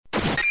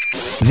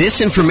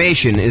This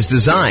information is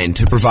designed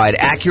to provide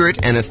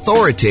accurate and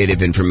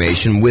authoritative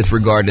information with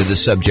regard to the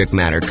subject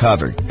matter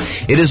covered.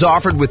 It is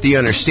offered with the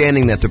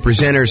understanding that the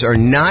presenters are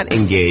not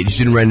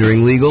engaged in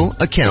rendering legal,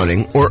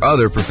 accounting, or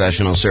other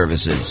professional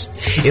services.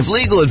 If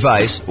legal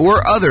advice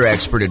or other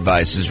expert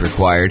advice is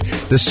required,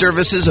 the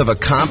services of a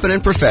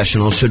competent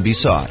professional should be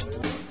sought.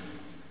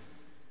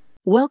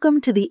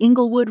 Welcome to the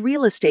Inglewood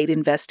Real Estate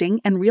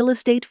Investing and Real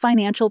Estate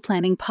Financial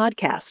Planning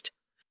Podcast.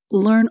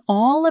 Learn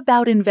all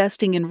about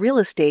investing in real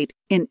estate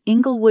in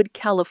Inglewood,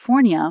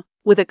 California,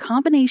 with a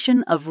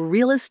combination of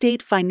real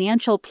estate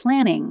financial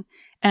planning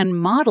and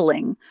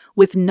modeling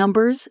with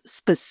numbers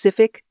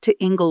specific to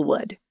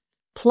Inglewood,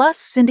 plus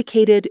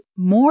syndicated,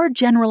 more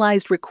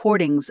generalized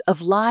recordings of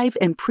live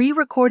and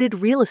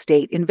pre-recorded real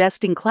estate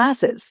investing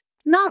classes,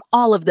 not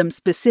all of them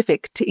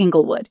specific to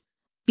Inglewood.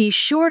 Be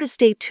sure to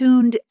stay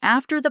tuned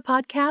after the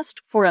podcast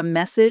for a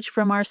message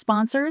from our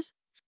sponsors.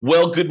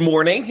 Well, good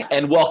morning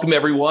and welcome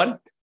everyone.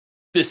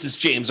 This is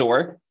James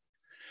Orr,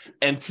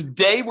 and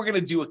today we're going to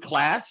do a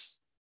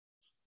class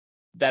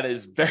that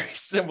is very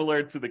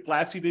similar to the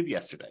class we did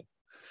yesterday.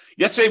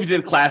 Yesterday we did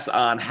a class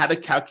on how to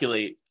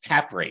calculate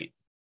cap rate,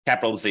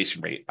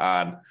 capitalization rate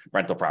on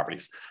rental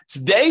properties.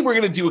 Today we're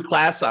going to do a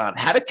class on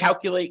how to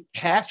calculate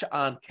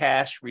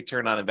cash-on-cash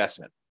return on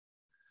investment.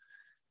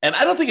 And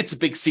I don't think it's a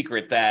big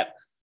secret that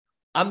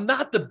I'm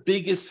not the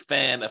biggest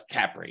fan of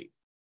cap rate.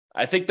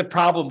 I think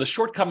the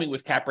shortcoming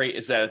with cap rate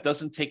is that it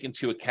doesn't take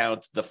into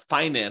account the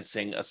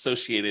financing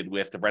associated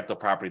with the rental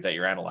property that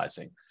you're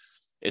analyzing.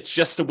 It's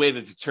just a way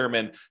to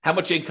determine how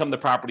much income the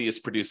property is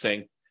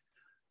producing,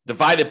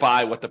 divided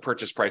by what the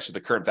purchase price or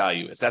the current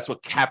value is. That's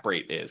what cap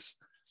rate is.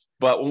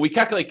 But when we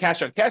calculate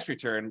cash on cash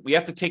return, we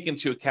have to take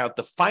into account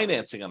the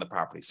financing on the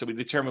property. So we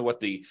determine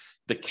what the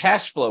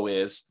cash flow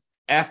is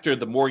after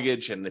the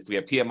mortgage and if we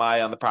have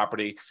PMI on the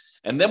property.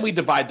 And then we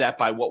divide that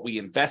by what we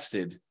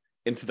invested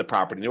into the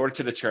property in order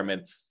to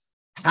determine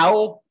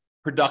how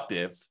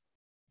productive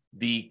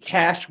the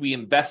cash we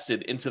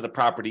invested into the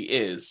property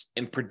is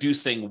in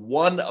producing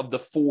one of the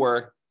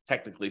four,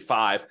 technically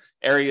five,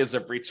 areas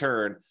of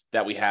return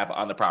that we have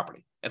on the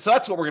property. And so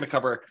that's what we're going to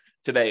cover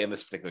today in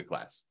this particular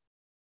class,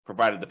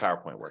 provided the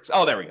PowerPoint works.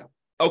 Oh, there we go.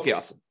 Okay,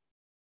 awesome.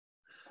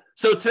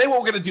 So today what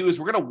we're going to do is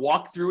we're going to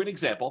walk through an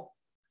example,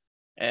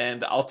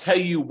 and I'll tell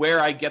you where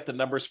I get the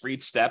numbers for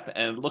each step.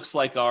 And it looks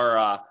like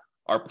our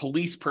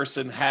police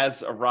person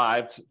has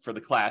arrived for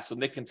the class, so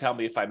Nick can tell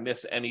me if I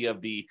miss any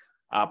of the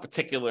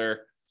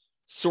particular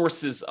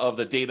sources of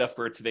the data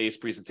for today's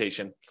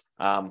presentation.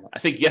 I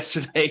think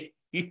yesterday,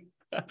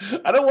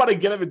 I don't want to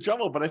get him in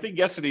trouble, but I think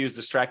yesterday he was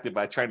distracted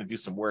by trying to do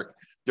some work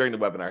during the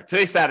webinar.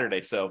 Today's Saturday,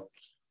 so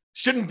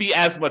shouldn't be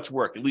as much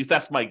work. At least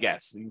that's my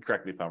guess. You can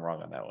correct me if I'm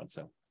wrong on that one.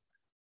 So,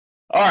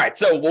 all right,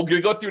 so we're going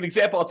to go through an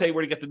example. I'll tell you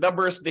where to get the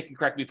numbers. Nick can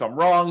correct me if I'm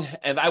wrong.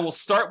 And I will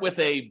start with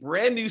a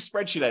brand new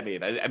spreadsheet I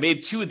made. I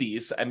made two of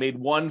these. I made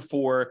one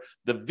for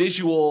the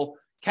visual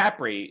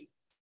cap rate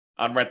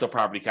on rental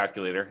property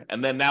calculator.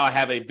 And then now I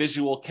have a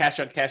visual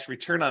cash-on-cash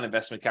return on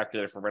investment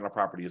calculator for rental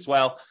property as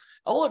well.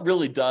 All it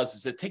really does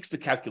is it takes the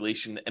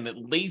calculation and it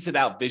lays it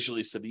out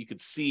visually so that you can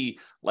see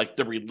like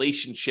the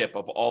relationship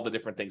of all the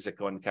different things that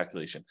go in the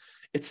calculation.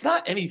 It's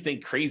not anything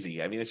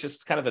crazy. I mean, it's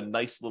just kind of a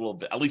nice little,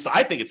 at least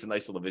I think it's a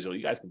nice little visual.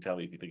 You guys can tell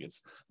me if you think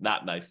it's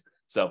not nice.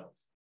 So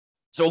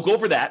we'll go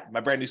over that, my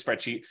brand new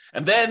spreadsheet.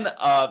 And then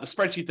the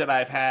spreadsheet that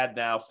I've had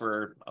now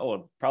for,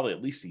 probably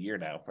at least a year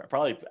now.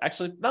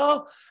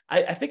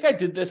 I think I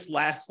did this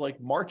last like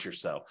March or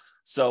so.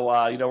 So,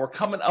 we're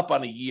coming up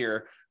on a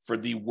year for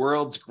the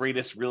world's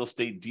greatest real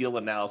estate deal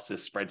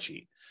analysis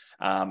spreadsheet.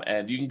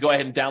 And you can go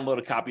ahead and download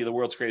a copy of the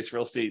world's greatest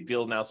real estate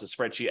deal analysis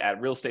spreadsheet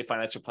at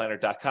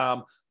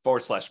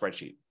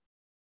realestatefinancialplanner.com/spreadsheet.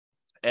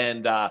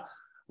 And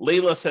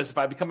Layla says, if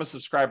I become a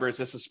subscriber, is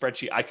this a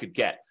spreadsheet I could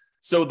get?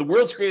 So the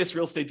world's greatest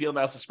real estate deal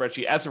analysis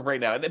spreadsheet, as of right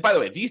now, and by the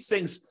way, these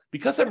things,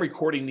 because I'm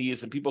recording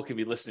these and people can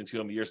be listening to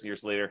them years and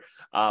years later,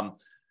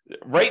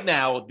 right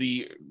now,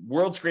 the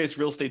world's greatest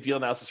real estate deal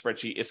analysis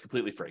spreadsheet is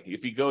completely free.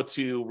 If you go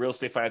to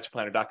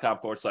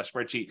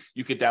realestatefinancialplanner.com/spreadsheet,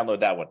 you could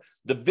download that one.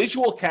 The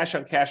visual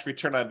cash-on-cash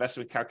return on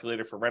investment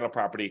calculator for rental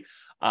property,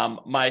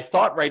 my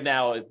thought right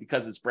now,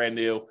 because it's brand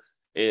new,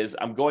 is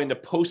I'm going to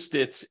post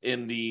it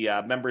in the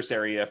members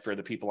area for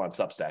the people on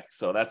Substack.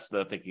 So that's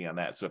the thinking on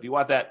that. So if you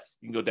want that,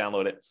 you can go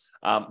download it.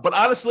 But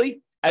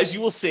honestly, as you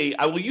will see,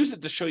 I will use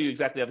it to show you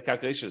exactly how the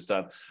calculation is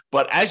done.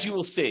 But as you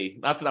will see,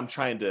 not that I'm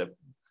trying to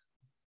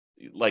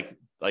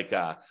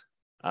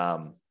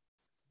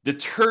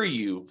deter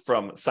you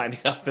from signing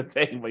up and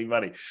paying me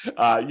money.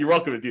 You're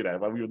welcome to do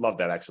that. We would love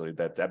that, actually.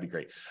 That'd be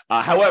great.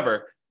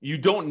 However, you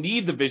don't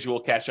need the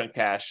visual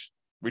cash-on-cash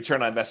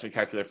return on investment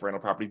calculator for rental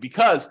property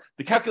because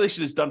the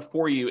calculation is done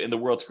for you in the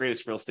world's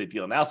greatest real estate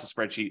deal analysis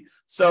spreadsheet.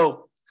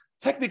 So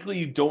technically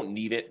you don't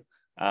need it,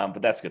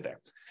 but that's good there.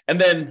 And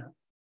then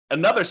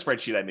another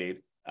spreadsheet I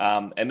made,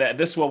 and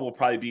this one will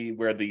probably be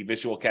where the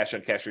visual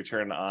cash-on-cash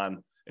return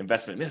on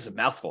investment. This is a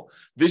mouthful.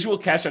 Visual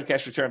cash on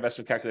cash return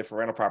investment calculator for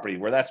rental property,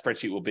 where that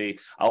spreadsheet will be.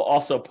 I'll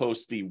also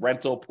post the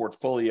rental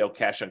portfolio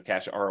cash on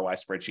cash ROI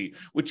spreadsheet,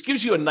 which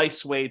gives you a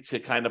nice way to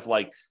kind of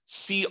like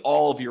see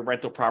all of your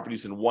rental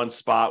properties in one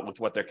spot with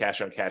what their cash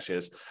on cash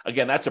is.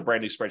 Again, that's a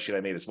brand new spreadsheet I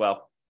made as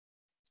well.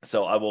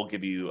 So I will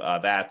give you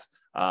that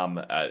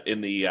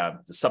in the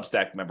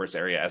Substack members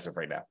area as of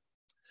right now.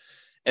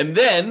 And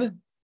then,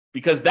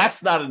 because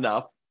that's not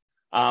enough,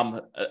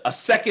 a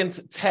second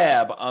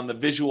tab on the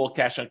visual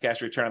cash on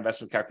cash return on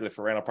investment calculator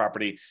for rental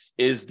property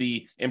is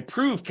the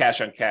improved cash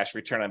on cash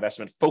return on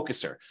investment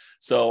focuser.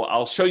 So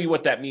I'll show you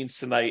what that means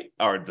tonight,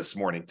 or this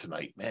morning.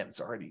 Tonight, man,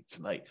 it's already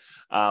tonight.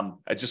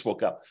 I just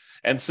woke up.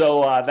 And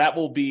so that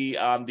will be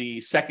on the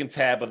second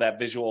tab of that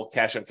visual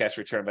cash on cash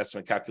return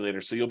investment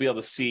calculator. So you'll be able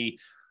to see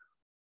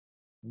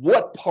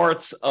what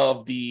parts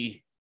of the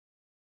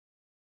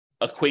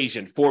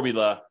equation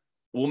formula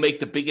will make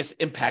the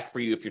biggest impact for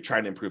you if you're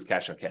trying to improve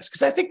cash on cash.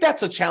 Because I think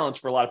that's a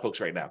challenge for a lot of folks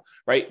right now,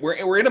 right?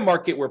 We're in a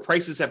market where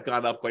prices have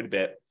gone up quite a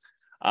bit.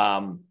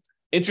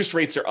 Interest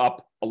rates are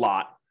up a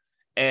lot,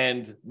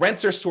 and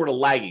rents are sort of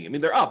lagging. I mean,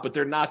 they're up, but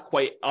they're not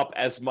quite up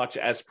as much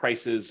as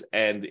prices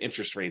and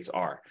interest rates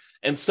are.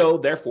 And so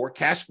therefore,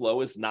 cash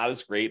flow is not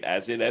as great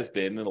as it has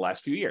been in the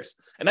last few years.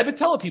 And I've been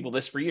telling people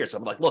this for years.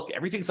 I'm like, look,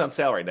 everything's on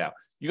sale right now.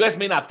 You guys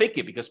may not think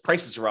it because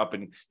prices are up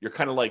and you're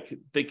kind of like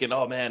thinking,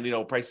 oh man,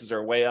 prices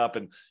are way up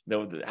and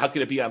how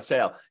could it be on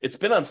sale? It's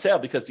been on sale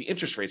because the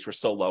interest rates were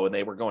so low and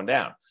they were going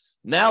down.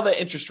 Now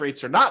that interest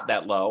rates are not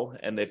that low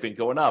and they've been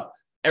going up,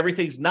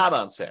 everything's not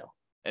on sale.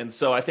 And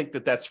so I think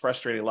that that's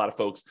frustrating a lot of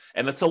folks.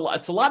 And it's a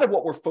lot of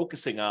what we're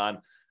focusing on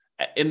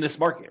in this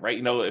market,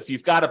 right? If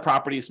you've got a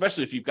property,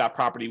 especially if you've got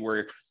property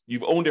where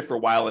you've owned it for a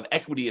while and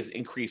equity has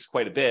increased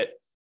quite a bit,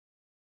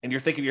 and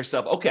you're thinking to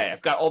yourself, okay,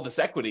 I've got all this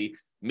equity,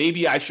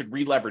 maybe I should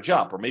re-leverage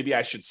up, or maybe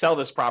I should sell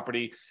this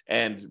property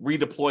and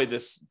redeploy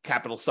this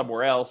capital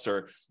somewhere else,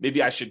 or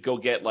maybe I should go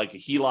get like a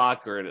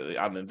HELOC or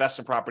on the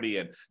investment property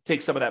and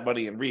take some of that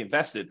money and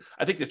reinvest it.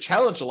 I think the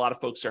challenge a lot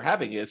of folks are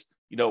having is,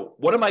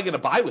 what am I going to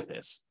buy with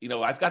this?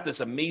 I've got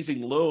this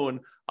amazing loan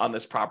on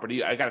this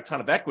property. I got a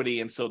ton of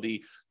equity. And so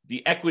the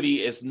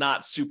equity is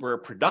not super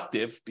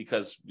productive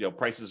because,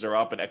 prices are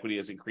up and equity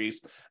has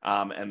increased.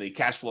 And the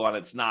cash flow on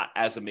it's not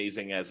as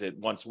amazing as it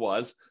once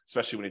was,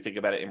 especially when you think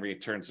about it in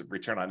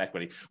return on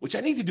equity, which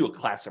I need to do a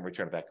class on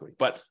return of equity,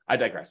 but I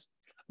digress.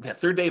 Man,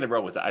 third day in a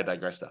row with the I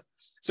digress stuff.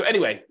 So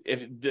anyway,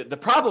 if the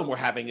problem we're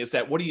having is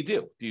that, what do?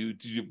 Do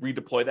you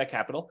redeploy that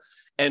capital?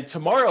 And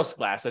tomorrow's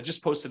class, I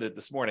just posted it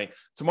this morning.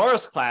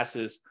 Tomorrow's class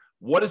is,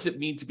 what does it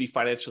mean to be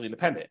financially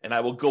independent? And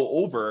I will go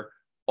over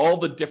all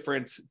the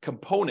different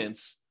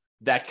components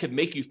that could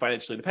make you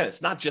financially independent.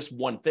 It's not just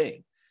one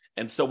thing.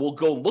 And so we'll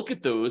go look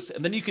at those,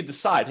 and then you can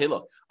decide, hey,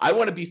 look, I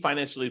want to be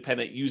financially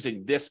independent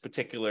using this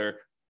particular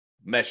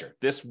measure,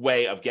 this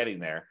way of getting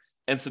there.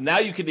 And so now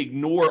you can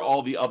ignore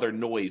all the other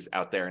noise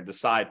out there and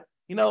decide,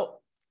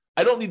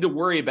 I don't need to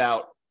worry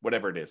about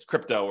whatever it is,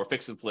 crypto or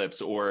fix and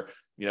flips, or,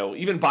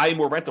 even buying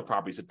more rental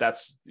properties if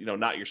that's,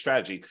 not your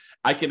strategy.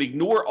 I can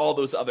ignore all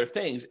those other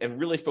things and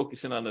really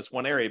focus in on this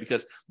one area,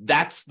 because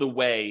that's the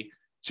way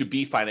to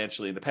be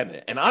financially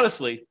independent. And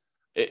honestly,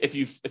 if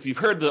you've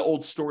heard the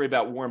old story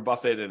about Warren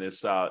Buffett and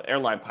his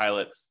airline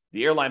pilot,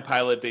 the airline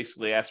pilot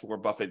basically asked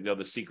Warren Buffett,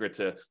 the secret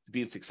to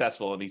being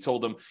successful. And he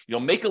told him,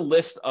 make a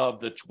list of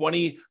the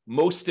 20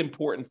 most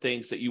important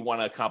things that you want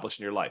to accomplish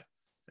in your life.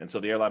 And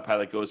so the airline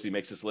pilot goes, he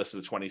makes this list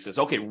of the 20, he says,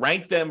 okay,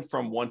 rank them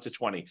from 1 to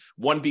 20,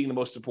 1 being the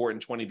most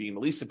important, 20 being the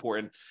least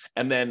important.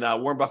 And then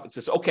Warren Buffett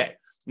says, okay,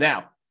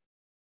 now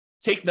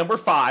take number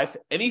 5,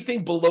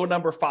 anything below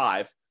number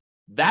 5,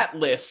 that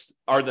list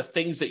are the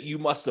things that you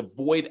must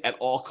avoid at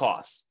all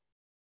costs,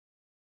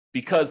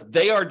 because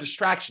they are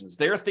distractions.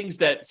 They are things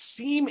that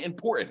seem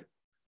important,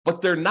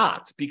 but they're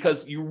not,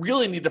 because you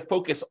really need to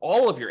focus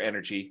all of your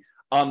energy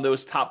on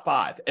those top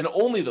 5 and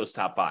only those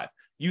top 5.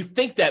 You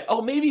think that,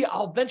 oh, maybe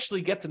I'll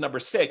eventually get to number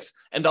 6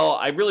 and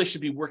I really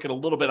should be working a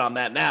little bit on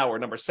that now, or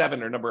number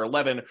 7 or number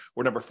 11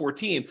 or number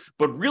 14.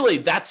 But really,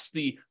 that's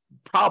the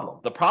problem.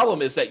 The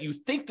problem is that you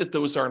think that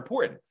those are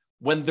important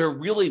when they're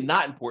really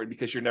not important,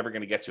 because you're never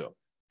going to get to them.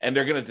 And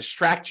they're going to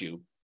distract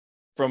you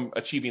from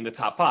achieving the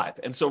top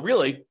 5. And so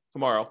really,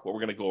 tomorrow, what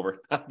we're going to go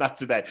over, not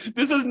today,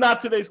 this is not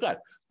today's class,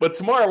 but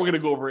tomorrow we're going to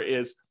go over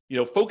is,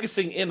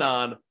 focusing in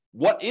on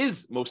what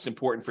is most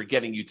important for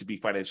getting you to be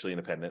financially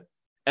independent.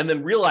 And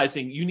then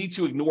realizing you need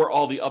to ignore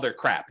all the other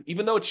crap,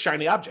 even though it's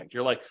shiny object.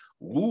 You're like,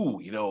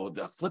 ooh,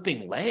 the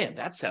flipping land,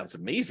 that sounds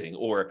amazing.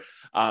 Or,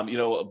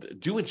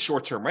 doing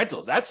short-term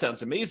rentals, that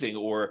sounds amazing.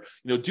 Or,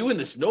 doing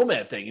this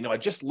nomad thing, I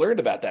just learned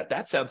about that.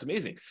 That sounds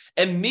amazing.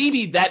 And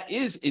maybe that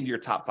is in your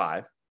top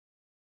 5.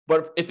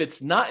 But if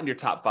it's not in your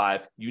top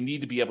 5, you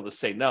need to be able to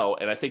say no.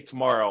 And I think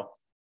tomorrow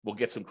we'll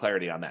get some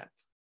clarity on that.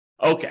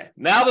 Okay,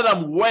 now that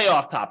I'm way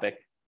off topic,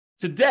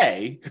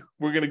 today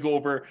we're going to go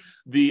over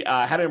the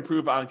how to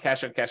improve on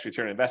cash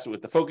return investment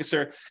with the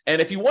focuser.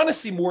 And if you want to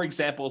see more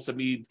examples of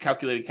me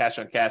calculating cash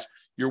on cash,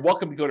 you're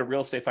welcome to go to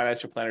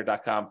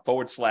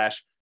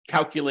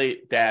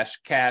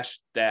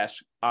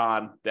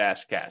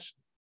realestatefinancialplanner.com/calculate-cash-on-cash.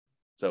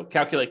 So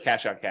calculate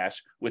cash on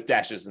cash with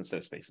dashes instead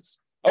of spaces.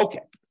 Okay.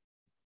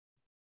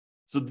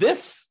 So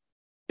this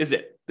is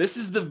it. This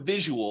is the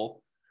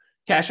visual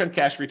cash on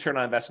cash return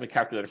on investment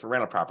calculator for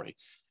rental property.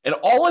 And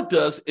all it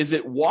does is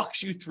it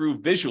walks you through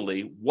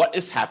visually what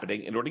is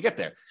happening in order to get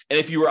there. And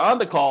if you were on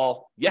the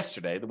call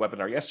yesterday, the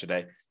webinar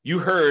yesterday, you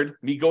heard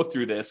me go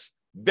through this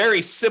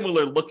very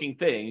similar looking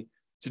thing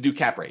to do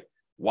cap rate.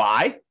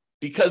 Why?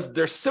 Because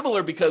they're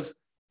similar because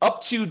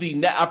up to the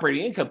net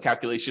operating income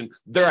calculation,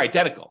 they're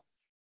identical.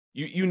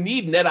 You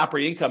need net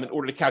operating income in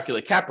order to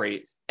calculate cap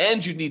rate,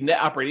 and you need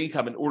net operating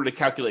income in order to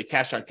calculate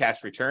cash on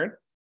cash return.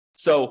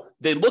 So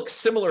they look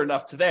similar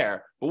enough to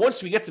there, but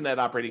once we get to net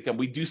operating income,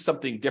 we do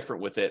something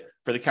different with it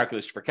for the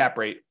calculation for cap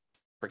rate.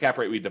 For cap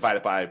rate, we divide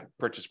it by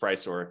purchase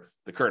price or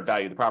the current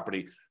value of the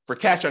property. For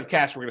cash on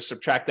cash, we're going to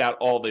subtract out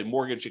all the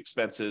mortgage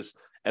expenses,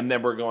 and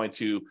then we're going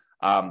to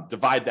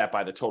divide that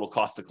by the total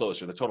cost to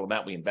close, or the total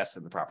amount we invest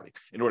in the property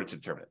in order to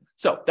determine it.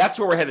 So that's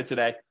where we're headed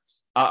today.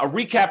 A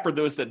recap for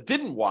those that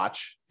didn't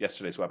watch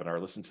yesterday's webinar, or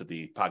listen to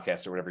the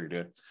podcast or whatever you're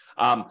doing.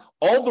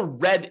 All the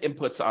red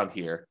inputs on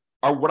here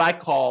are what I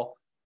call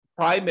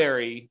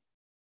primary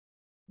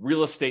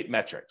real estate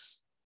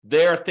metrics.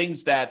 They are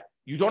things that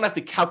you don't have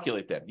to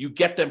calculate them. You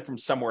get them from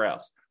somewhere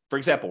else. For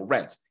example,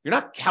 rent. You're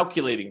not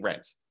calculating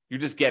rent. You're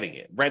just getting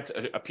it. Rent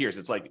appears.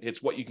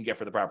 It's what you can get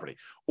for the property.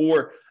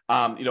 Or,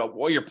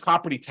 what your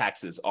property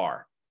taxes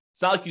are.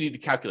 It's not like you need to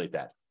calculate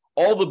that.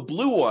 All the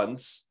blue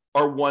ones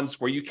are ones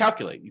where you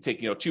calculate. You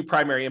take, two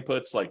primary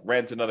inputs like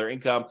rent and other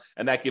income,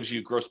 and that gives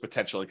you gross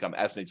potential income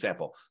as an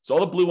example. So all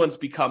the blue ones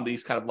become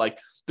these kind of like,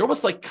 they're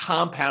almost like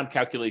compound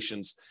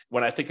calculations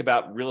when I think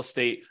about real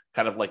estate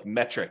kind of like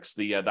metrics,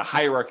 the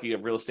hierarchy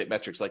of real estate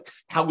metrics, like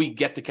how we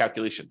get the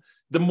calculation.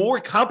 The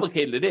more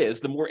complicated it is,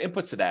 the more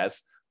inputs it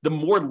has, the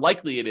more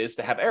likely it is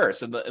to have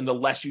errors, and the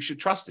less you should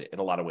trust it in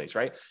a lot of ways,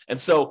 right? And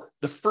so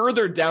the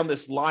further down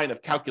this line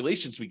of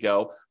calculations we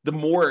go, the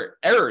more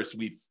errors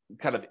we've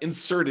kind of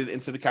inserted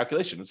into the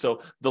calculation. And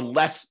so the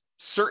less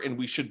certain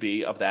we should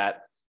be of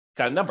that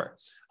kind of number.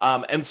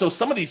 And so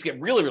some of these get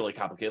really, really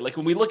complicated. Like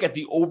when we look at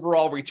the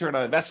overall return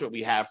on investment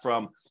we have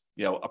from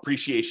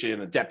appreciation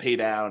and debt pay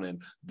down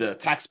and the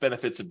tax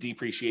benefits of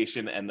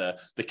depreciation and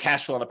the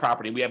cash flow on the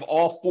property. We have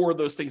all four of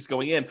those things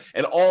going in,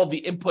 and all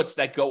the inputs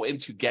that go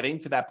into getting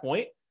to that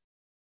point.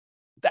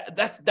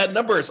 That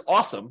number is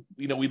awesome.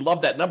 We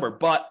love that number,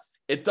 but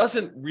it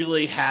doesn't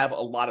really have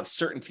a lot of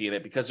certainty in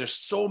it because there's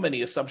so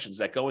many assumptions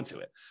that go into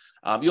it.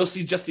 You'll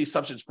see just the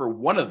assumptions for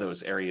one of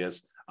those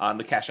areas on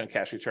the cash on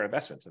cash return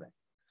investment today.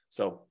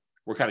 So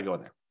we're kind of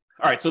going there.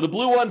 All right. So the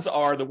blue ones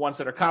are the ones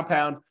that are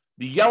compound.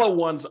 The yellow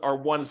ones are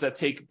ones that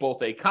take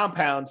both a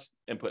compound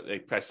input,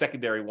 a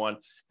secondary one,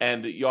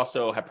 and you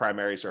also have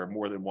primaries or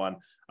more than one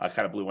kind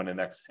of blue one in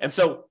there. And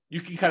so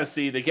you can kind of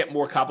see they get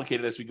more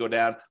complicated as we go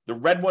down. The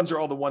red ones are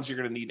all the ones you're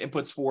going to need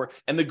inputs for,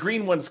 and the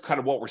green one's kind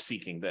of what we're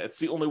seeking. It's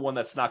the only one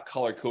that's not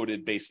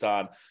color-coded based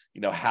on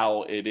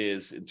how it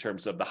is in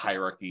terms of the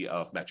hierarchy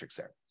of metrics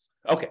there.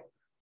 Okay,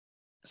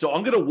 so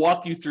I'm going to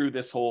walk you through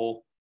this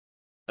whole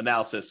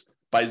analysis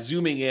by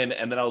zooming in,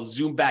 and then I'll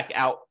zoom back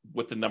out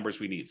with the numbers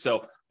we need.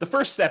 So the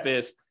first step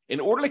is, in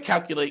order to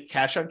calculate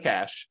cash on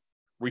cash,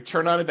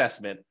 return on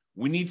investment,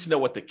 we need to know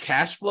what the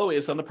cash flow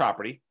is on the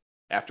property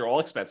after all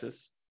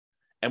expenses,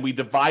 and we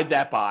divide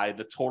that by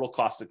the total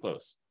cost to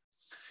close.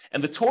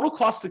 And the total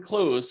cost to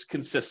close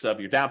consists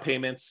of your down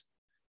payments,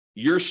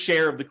 your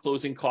share of the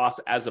closing costs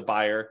as a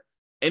buyer,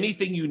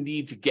 anything you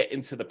need to get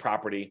into the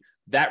property,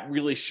 that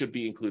really should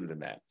be included in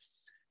that.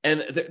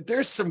 And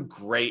there's some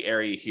gray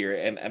area here,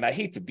 and I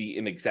hate to be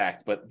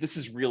inexact, but this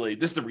is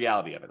the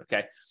reality of it,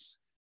 okay?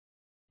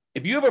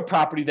 If you have a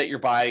property that you're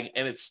buying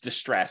and it's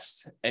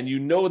distressed, and you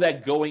know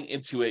that going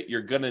into it,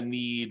 you're going to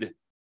need,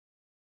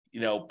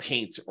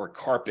 paint or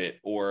carpet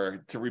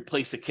or to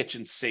replace a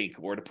kitchen sink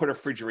or to put a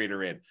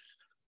refrigerator in,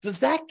 does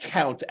that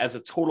count as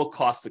a total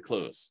cost to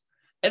close?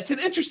 And it's an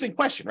interesting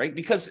question, right?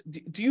 Because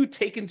do you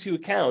take into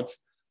account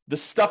the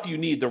stuff you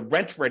need, the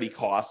rent-ready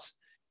costs,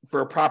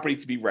 for a property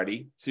to be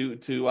ready to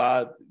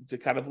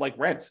kind of like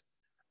rent?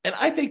 And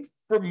I think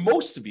for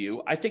most of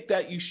you, I think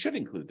that you should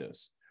include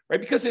those, right?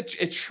 Because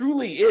it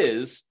truly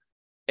is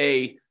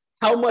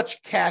how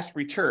much cash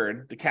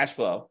return, the cash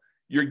flow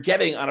you're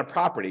getting on a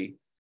property,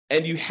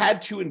 and you had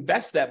to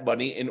invest that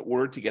money in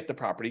order to get the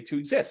property to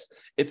exist.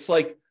 It's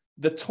like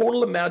the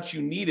total amount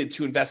you needed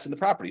to invest in the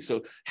property.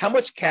 So how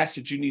much cash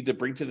did you need to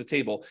bring to the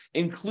table,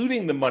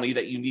 including the money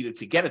that you needed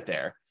to get it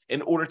there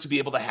in order to be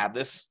able to have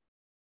this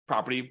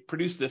property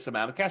produce this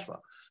amount of cash flow?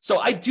 So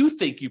I do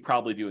think you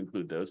probably do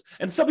include those.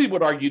 And some people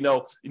would argue,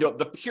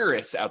 the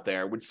purists out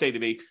there would say to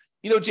me,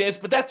 James,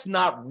 but that's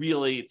not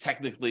really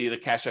technically the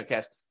cash on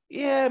cash.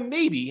 Yeah,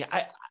 maybe.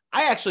 I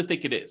actually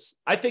think it is.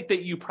 I think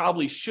that you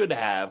probably should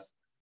have,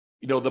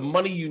 the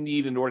money you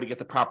need in order to get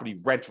the property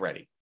rent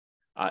ready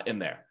in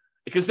there.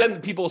 Because then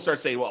people will start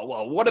saying,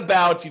 well, what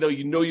about,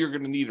 you're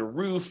going to need a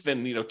roof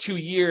and, 2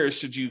 years,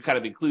 should you kind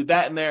of include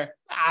that in there?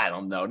 I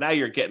don't know. Now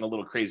you're getting a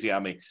little crazy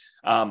on me.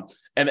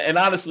 And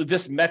honestly,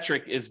 this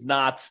metric is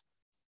not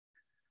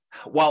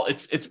while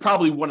it's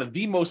probably one of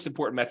the most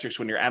important metrics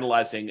when you're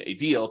analyzing a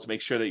deal to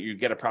make sure that you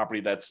get a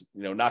property that's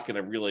not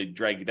going to really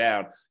drag you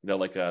down,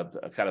 like a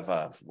kind of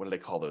a, what do they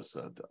call those?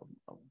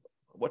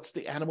 What's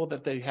the animal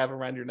that they have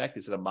around your neck?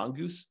 Is it a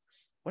mongoose?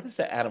 What is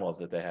that animal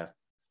that they have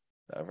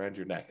around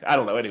your neck? I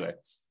don't know. Anyway,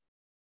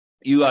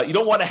 you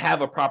don't want to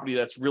have a property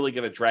that's really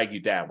going to drag you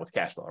down with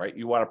cash flow, right?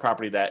 You want a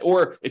property that,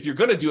 or if you're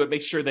going to do it,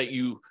 make sure that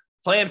you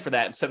plan for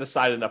that and set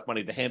aside enough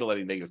money to handle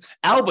any negatives.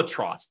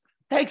 Albatross.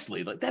 Thanks,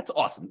 Lee. That's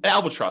awesome.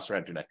 Albatross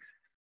around your neck.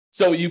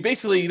 So you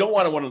don't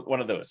want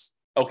one of those.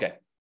 Okay.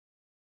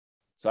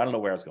 So I don't know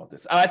where I was going with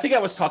this. I think I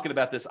was talking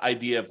about this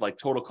idea of like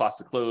total cost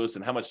to close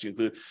and how much do you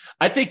include.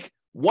 I think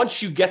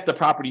once you get the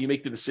property, you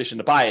make the decision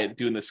to buy it,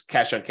 doing this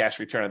cash on cash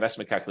return on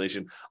investment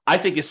calculation. I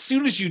think as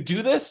soon as you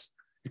do this,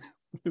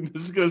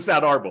 this is going to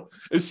sound horrible.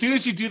 As soon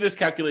as you do this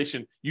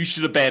calculation, you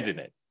should abandon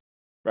it,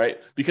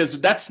 right?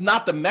 Because that's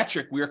not the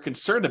metric we are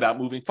concerned about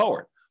moving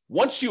forward.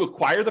 Once you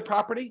acquire the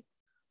property,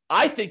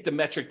 I think the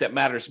metric that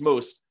matters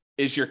most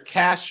is your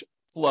cash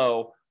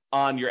flow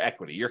on your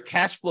equity, your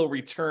cash flow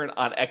return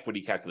on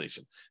equity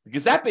calculation,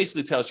 because that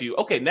basically tells you,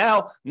 okay,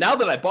 now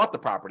that I bought the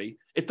property,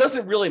 it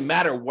doesn't really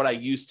matter what I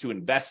use to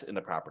invest in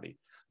the property.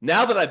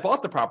 Now that I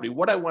bought the property,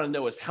 what I want to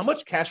know is how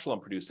much cash flow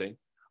I'm producing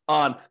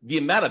on the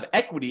amount of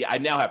equity I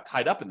now have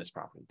tied up in this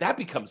property. That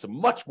becomes a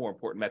much more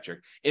important metric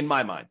in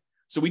my mind.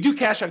 So we do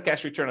cash on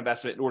cash return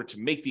investment in order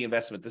to make the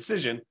investment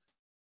decision.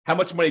 How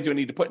much money do I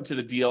need to put into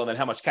the deal? And then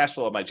how much cash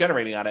flow am I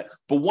generating on it?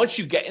 But once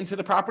you get into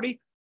the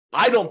property,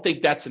 I don't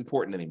think that's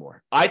important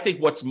anymore. I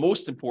think what's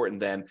most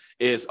important then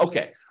is,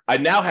 okay, I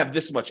now have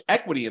this much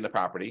equity in the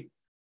property,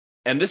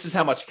 and this is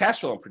how much cash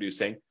flow I'm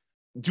producing.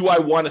 Do I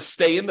want to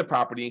stay in the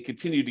property and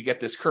continue to get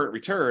this current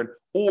return?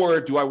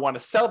 Or do I want to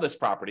sell this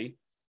property,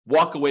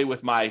 walk away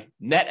with my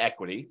net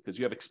equity, because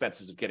you have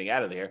expenses of getting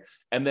out of there,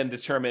 and then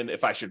determine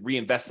if I should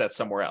reinvest that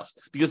somewhere else?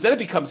 Because then it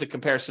becomes a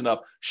comparison of,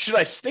 should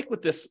I stick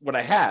with this, what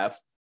I have,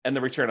 and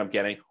the return I'm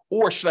getting,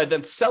 or should I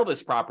then sell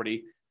this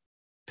property,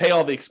 pay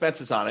all the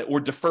expenses on it,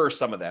 or defer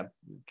some of them?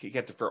 You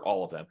can't defer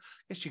all of them.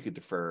 I guess you could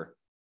defer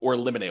or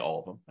eliminate all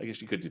of them. I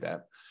guess you could do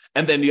that.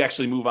 And then you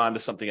actually move on to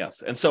something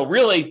else. And so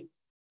really,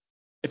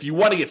 if you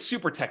want to get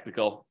super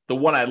technical, the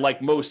one I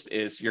like most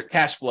is your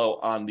cash flow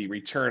on the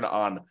return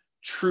on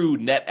true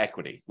net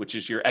equity, which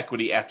is your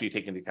equity after you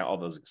take into account all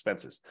those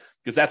expenses,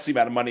 because that's the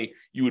amount of money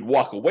you would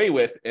walk away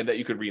with and that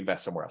you could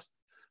reinvest somewhere else.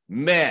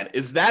 Man,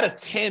 is that a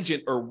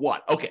tangent or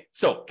what? Okay,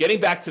 so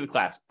getting back to the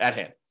class at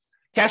hand.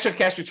 Cash on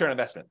cash return on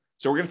investment.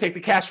 So we're going to take the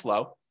cash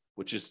flow,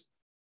 which is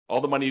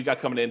all the money you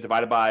got coming in,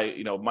 divided by,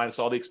 minus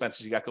all the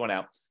expenses you got going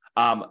out,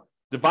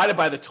 divided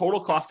by the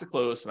total cost to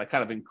close. And I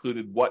kind of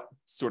included what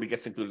sort of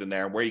gets included in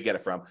there and where you get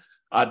it from.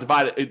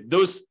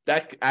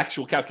 That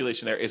actual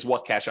calculation there is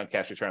what cash on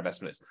cash return on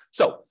investment is.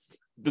 So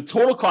the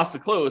total cost to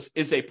close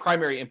is a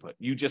primary input.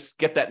 You just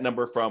get that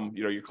number from,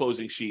 your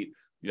closing sheet,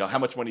 how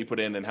much money you put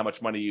in and how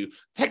much money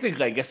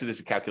technically, I guess it is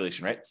a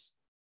calculation, right?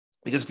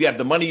 Because if you have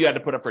the money you had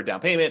to put up for a down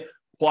payment,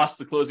 plus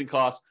the closing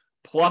costs,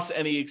 plus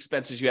any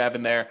expenses you have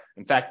in there.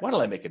 In fact, why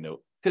don't I make a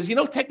note? Because,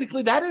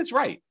 technically that is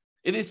right.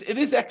 It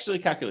is actually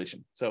a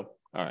calculation. So,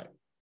 all right.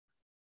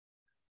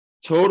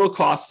 Total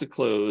cost to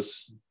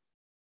close.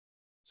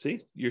 See,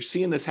 you're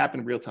seeing this happen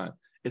in real time.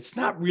 It's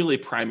not really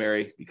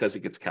primary because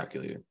it gets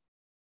calculated.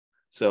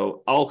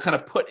 So I'll kind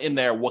of put in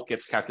there what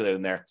gets calculated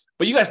in there,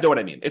 but you guys know what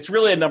I mean. It's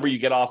really a number you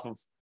get off of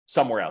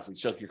somewhere else.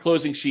 It's just your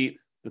closing sheet,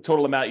 the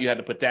total amount you had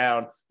to put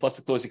down, plus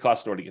the closing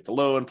cost in order to get the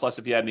loan, plus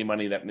if you had any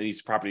money that needs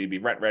the property to be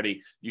rent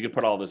ready, you can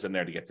put all this in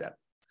there to get that.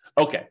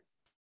 Okay.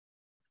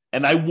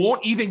 And I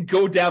won't even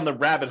go down the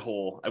rabbit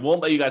hole. I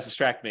won't let you guys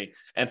distract me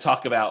and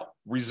talk about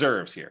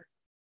reserves here,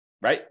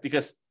 right?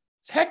 Because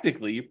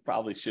technically, you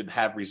probably should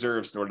have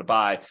reserves in order to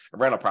buy a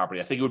rental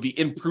property. I think it would be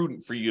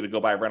imprudent for you to go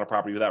buy a rental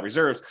property without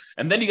reserves.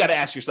 And then you got to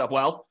ask yourself,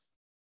 well,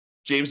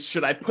 James,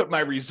 should I put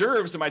my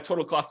reserves in my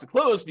total cost to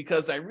close?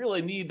 Because I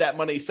really need that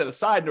money set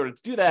aside in order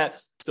to do that.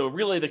 So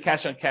really the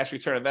cash on cash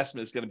return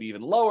investment is going to be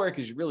even lower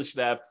because you really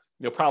should have,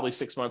 probably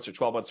 6 months or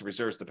 12 months of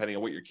reserves, depending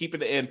on what you're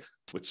keeping it in,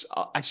 which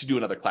I should do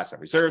another class on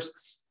reserves.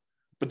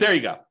 But there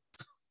you go.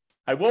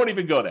 I won't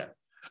even go there.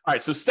 All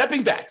right, so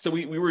stepping back. So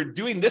we were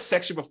doing this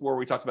section before.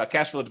 We talked about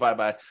cash flow divided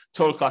by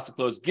total cost to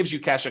close gives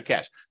you cash on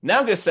cash. Now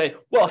I'm going to say,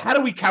 well, how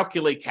do we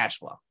calculate cash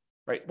flow,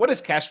 right? What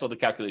does cash flow, the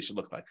calculation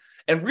look like?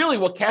 And really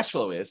what cash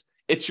flow is,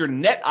 it's your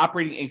net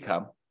operating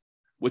income,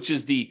 which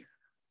is the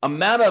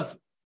amount of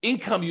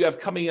income you have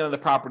coming in on the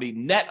property,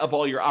 net of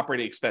all your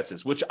operating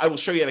expenses, which I will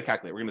show you how to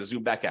calculate. We're going to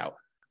zoom back out.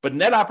 But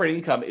net operating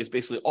income is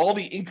basically all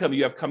the income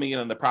you have coming in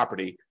on the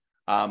property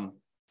after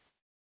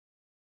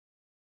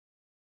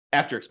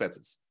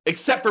expenses,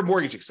 except for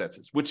mortgage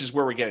expenses, which is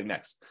where we're getting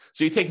next.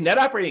 So you take net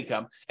operating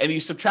income and you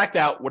subtract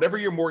out whatever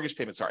your mortgage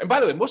payments are. And by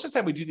the way, most of the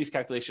time we do these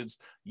calculations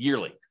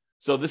yearly.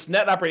 So this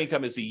net operating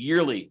income is the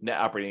yearly net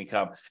operating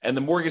income, and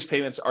the mortgage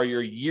payments are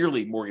your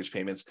yearly mortgage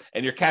payments,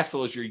 and your cash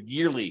flow is your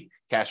yearly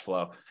cash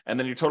flow. And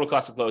then your total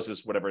cost of close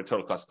is whatever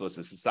total cost of close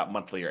is. It's not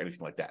monthly or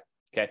anything like that.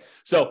 Okay.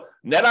 So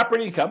net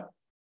operating income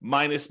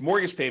minus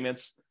mortgage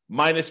payments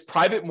minus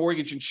private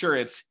mortgage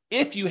insurance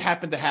if you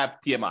happen to have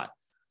PMI.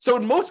 So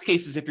in most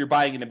cases, if you're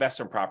buying an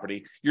investment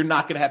property, you're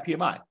not going to have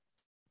PMI,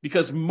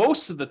 because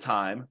most of the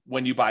time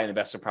when you buy an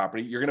investment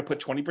property, you're going to put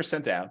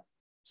 20% down,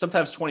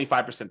 sometimes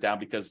 25% down,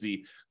 because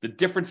the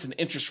difference in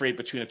interest rate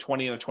between a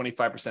 20 and a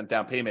 25%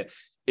 down payment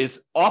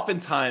is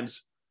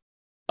oftentimes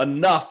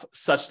enough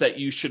such that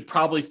you should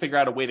probably figure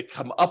out a way to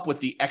come up with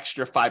the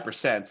extra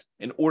 5%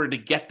 in order to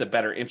get the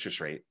better interest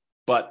rate.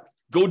 But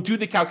go do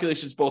the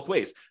calculations both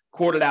ways.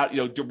 Quote it out,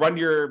 to run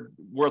your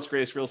world's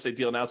greatest real estate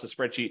deal analysis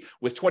spreadsheet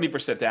with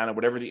 20% down and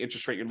whatever the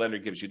interest rate your lender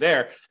gives you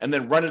there, and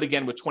then run it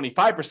again with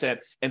 25%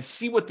 and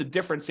see what the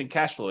difference in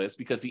cash flow is,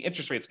 because the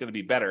interest rate is going to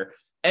be better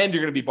and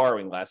you're going to be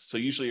borrowing less. So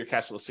usually your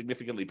cash flow is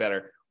significantly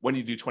better when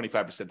you do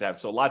 25% down.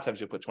 So a lot of times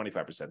you'll put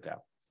 25% down.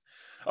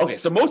 Okay,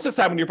 so most of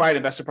the time when you're buying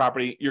investment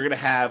property, you're going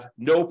to have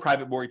no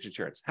private mortgage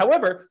insurance.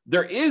 However,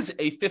 there is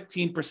a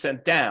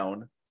 15%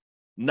 down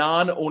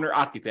non-owner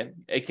occupant,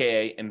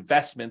 aka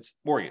investment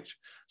mortgage.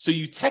 So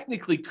you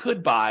technically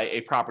could buy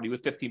a property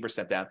with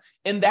 15% down.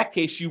 In that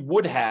case, you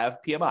would have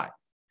PMI.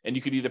 And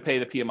you could either pay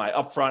the PMI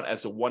upfront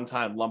as a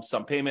one-time lump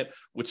sum payment,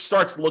 which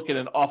starts looking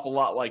an awful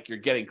lot like you're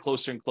getting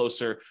closer and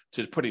closer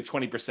to putting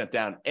 20%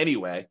 down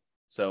anyway.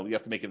 So you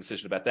have to make a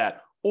decision about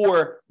that.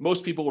 Or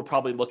most people would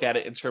probably look at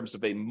it in terms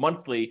of a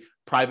monthly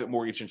private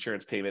mortgage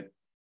insurance payment,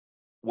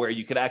 where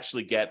you could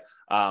actually get,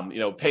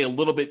 pay a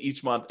little bit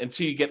each month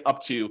until you get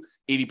up to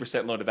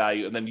 80% loan to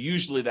value. And then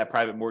usually that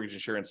private mortgage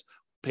insurance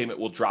payment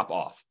will drop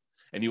off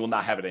and you will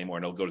not have it anymore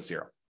and it'll go to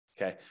zero.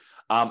 Okay.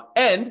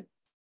 And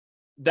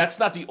that's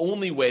not the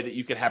only way that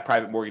you can have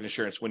private mortgage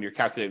insurance when you're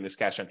calculating this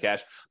cash on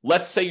cash.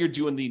 Let's say you're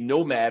doing the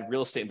nomad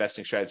real estate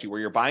investing strategy where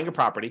you're buying a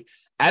property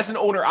as an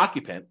owner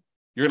occupant.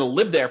 You're going to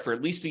live there for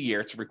at least a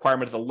year. It's a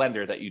requirement of the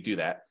lender that you do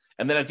that.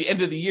 And then at the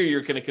end of the year,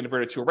 you're going to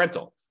convert it to a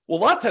rental. Well,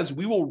 a lot of times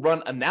we will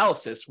run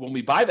analysis when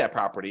we buy that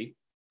property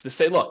to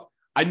say, look,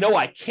 I know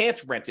I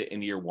can't rent it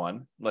in year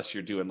one, unless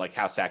you're doing like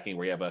house hacking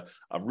where you have a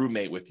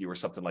roommate with you or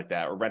something like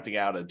that, or renting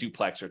out a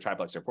duplex or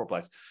triplex or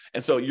fourplex.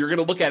 And so you're going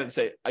to look at it and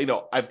say,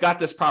 I've got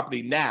this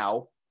property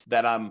now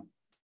that I'm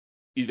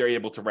either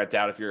able to rent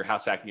out if you're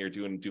house hacking or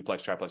doing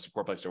duplex, triplex, or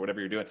fourplex, or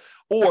whatever you're doing.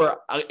 Or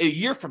a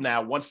year from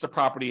now, once the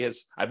property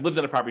I've lived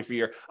in a property for a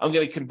year, I'm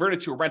going to convert it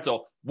to a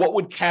rental. What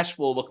would cash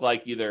flow look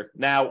like either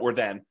now or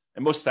then?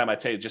 And most of the time I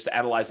tell you just to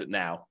analyze it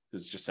now,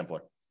 because it's just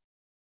simpler.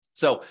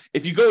 So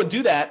if you go and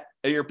do that,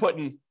 and you're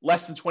putting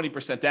less than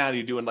 20% down,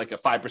 you're doing like a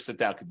 5%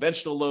 down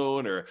conventional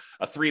loan, or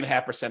a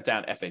 3.5%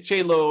 down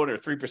FHA loan, or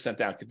 3%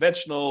 down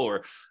conventional,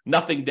 or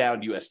nothing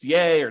down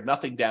USDA, or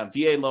nothing down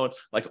VA loan,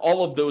 like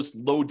all of those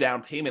low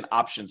down payment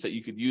options that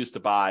you could use to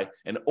buy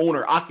an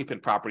owner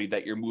occupant property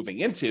that you're moving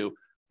into.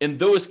 In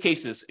those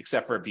cases,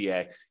 except for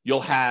VA,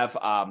 you'll have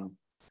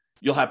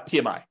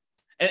PMI.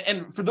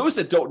 And for those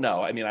that don't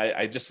know, I mean,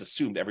 I just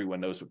assumed everyone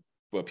knows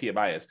what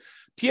PMI is.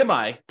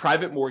 PMI,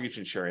 private mortgage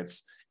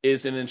insurance,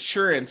 is an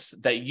insurance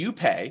that you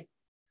pay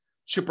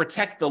to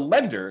protect the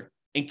lender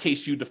in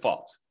case you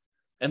default.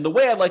 And the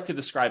way I like to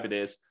describe it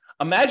is,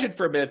 imagine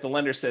for a minute the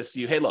lender says to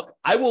you, hey, look,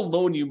 I will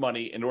loan you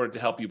money in order to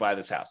help you buy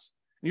this house.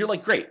 And you're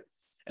like, great.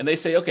 And they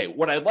say, okay,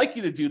 what I'd like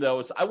you to do, though,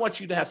 is I want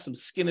you to have some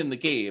skin in the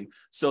game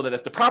so that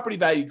if the property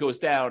value goes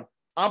down,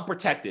 I'm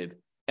protected,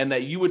 and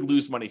that you would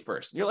lose money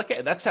first. And you're like,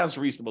 hey, that sounds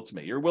reasonable to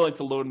me. You're willing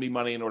to loan me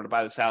money in order to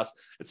buy this house.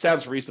 It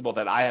sounds reasonable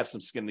that I have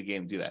some skin in the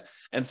game to do that.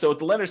 And so what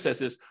the lender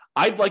says is,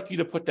 I'd like you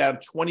to put down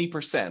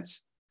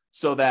 20%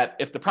 so that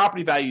if the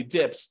property value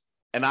dips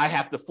and I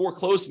have to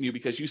foreclose on you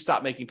because you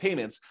stop making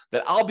payments,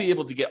 that I'll be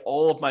able to get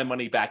all of my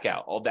money back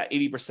out, all that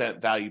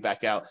 80% value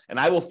back out. And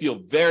I will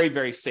feel very,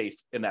 very safe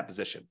in that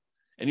position.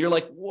 And you're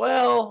like,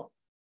 well,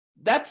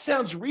 that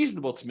sounds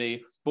reasonable to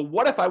me, but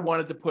what if I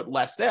wanted to put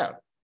less down?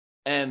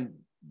 And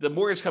the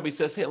mortgage company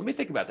says, hey, let me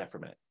think about that for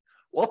a minute.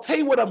 Well, I'll tell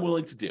you what I'm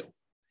willing to do.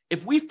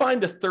 If we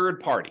find a third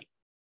party,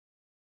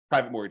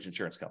 private mortgage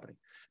insurance company,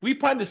 we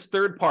find this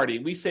third party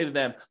and we say to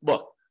them,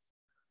 look,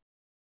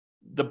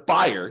 the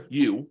buyer,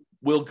 you,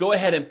 will go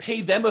ahead and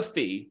pay them a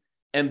fee,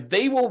 and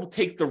they will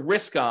take the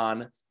risk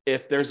on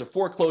if there's a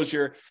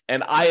foreclosure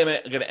and I am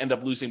going to end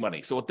up losing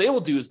money. So what they will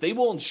do is they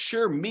will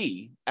insure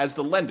me as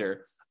the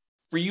lender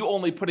for you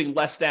only putting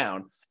less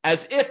down,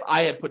 as if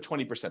I had put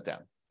 20%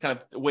 down. Kind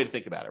of a way to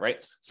think about it,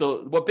 right?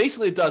 So what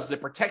basically it does is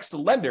it protects the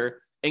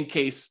lender in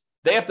case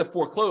they have to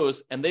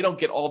foreclose and they don't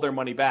get all their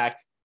money back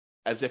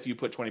as if you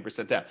put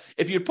 20% down.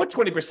 If you put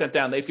 20%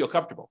 down, they feel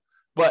comfortable.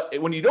 But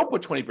when you don't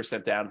put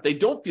 20% down, they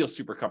don't feel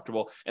super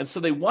comfortable. And so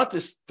they want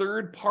this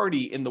third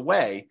party in the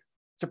way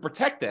to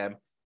protect them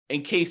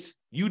in case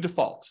you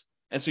default.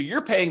 And so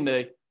you're paying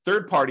the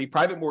third party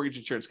private mortgage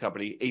insurance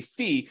company a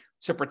fee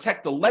to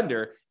protect the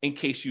lender in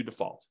case you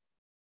default.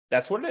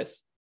 That's what it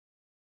is.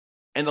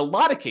 In a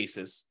lot of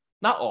cases,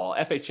 not all,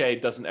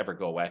 FHA doesn't ever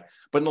go away,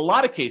 but in a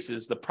lot of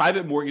cases, the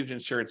private mortgage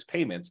insurance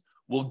payments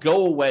will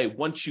go away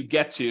once you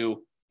get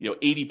to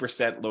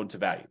 80% loan to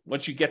value.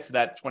 Once you get to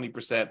that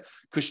 20%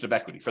 cushion of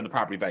equity from the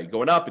property value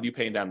going up and you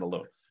paying down the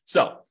loan.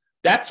 So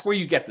That's where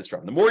you get this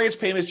from. The mortgage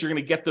payments, you're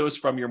going to get those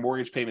from your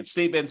mortgage payment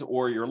statement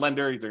or your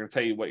lender. They're going to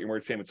tell you what your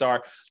mortgage payments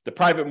are. The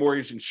private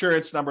mortgage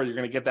insurance number, you're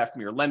going to get that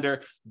from your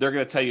lender. They're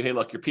going to tell you, hey,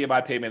 look, your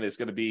PMI payment is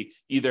going to be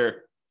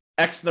either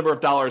X number of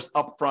dollars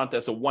upfront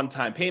as a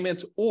one-time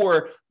payment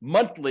or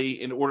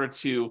monthly in order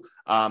to,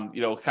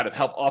 kind of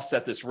help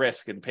offset this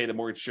risk and pay the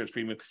mortgage insurance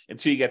premium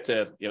until you get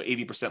to,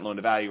 80% loan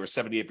to value or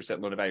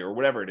 78% loan to value or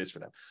whatever it is for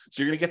them.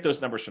 So you're going to get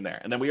those numbers from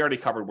there. And then we already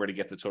covered where to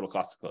get the total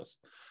cost to close.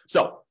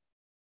 So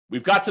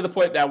we've got to the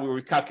point now where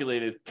we've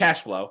calculated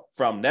cash flow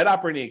from net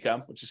operating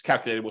income, which is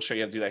calculated. We'll show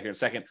you how to do that here in a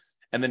second.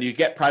 And then you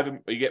get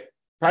private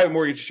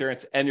mortgage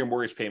insurance and your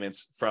mortgage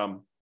payments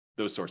from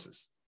those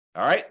sources.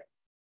 All right.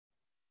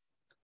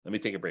 Let me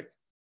take a break.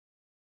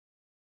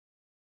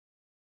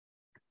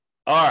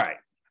 All right.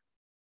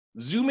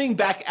 Zooming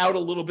back out a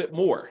little bit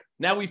more.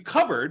 Now we've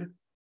covered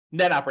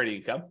net operating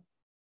income.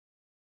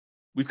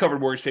 We've covered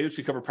mortgage payments.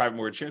 We covered private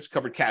mortgage insurance,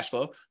 covered cash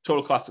flow,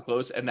 total cost to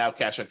close, and now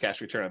cash on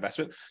cash return on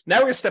investment. Now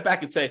we're going to step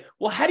back and say,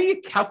 well, how do you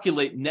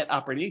calculate net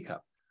operating income?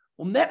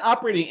 Well, net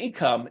operating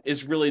income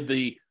is really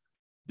the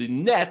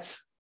net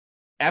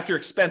after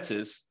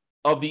expenses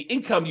of the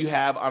income you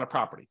have on a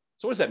property.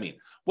 So what does that mean?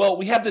 Well,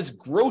 we have this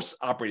gross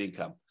operating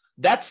income.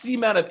 That's the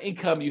amount of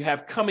income you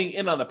have coming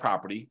in on the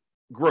property,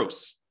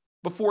 gross,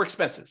 before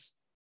expenses.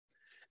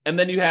 And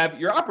then you have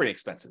your operating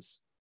expenses.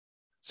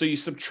 So you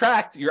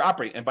subtract your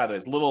operating, and by the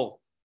way,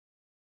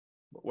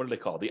 what do they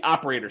call it? The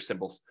operator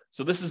symbols.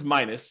 So this is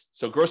minus.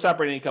 So gross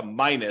operating income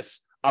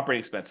minus operating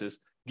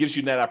expenses gives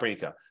you net operating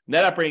income.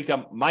 Net operating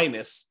income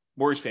minus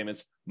mortgage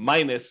payments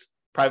minus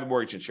private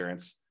mortgage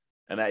insurance,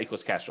 and that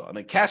equals cash flow. And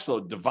then cash flow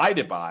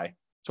divided by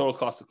total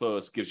cost to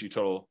close gives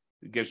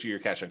you your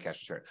cash on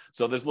cash return.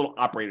 So there's little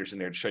operators in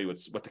there to show you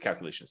what the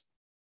calculation is.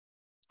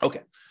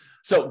 Okay.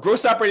 So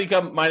gross operating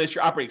income minus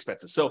your operating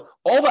expenses. So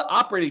all the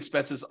operating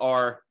expenses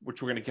are,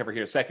 which we're going to cover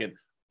here in a second,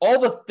 all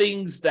the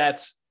things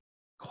that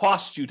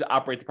cost you to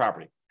operate the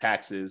property: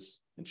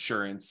 taxes,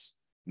 insurance,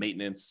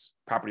 maintenance,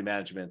 property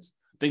management,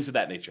 things of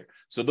that nature.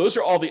 So those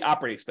are all the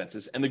operating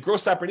expenses. And the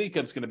gross operating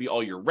income is going to be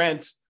all your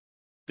rent,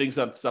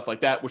 stuff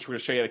like that, which we're going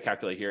to show you how to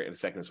calculate here in a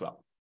second as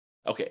well.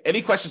 Okay,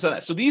 any questions on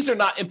that? So these are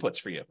not inputs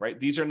for you, right?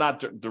 These are not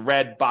the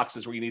red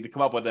boxes where you need to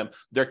come up with them.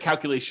 They're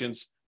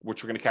calculations,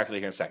 which we're going to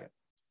calculate here in a second.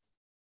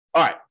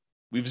 All right,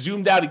 we've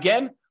zoomed out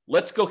again.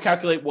 Let's go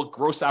calculate what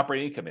gross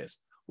operating income is.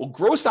 Well,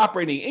 gross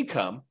operating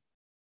income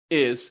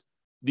is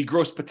the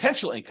gross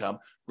potential income.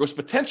 Gross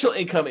potential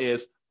income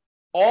is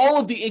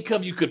all of the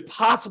income you could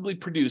possibly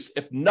produce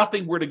if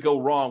nothing were to go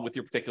wrong with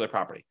your particular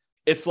property.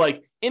 It's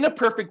like, in a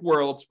perfect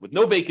world with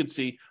no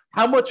vacancy,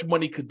 how much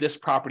money could this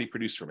property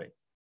produce for me?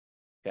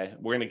 Okay,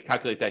 we're going to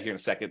calculate that here in a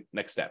second.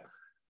 Next step.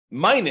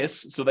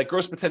 Minus, so that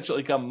gross potential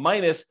income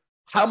minus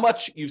how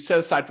much you've set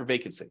aside for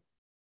vacancy.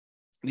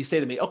 And you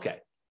say to me, okay,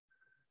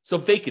 so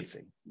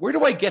vacancy, where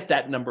do I get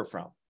that number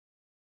from?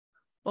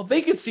 Well,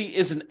 vacancy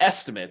is an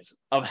estimate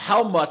of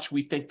how much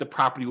we think the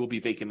property will be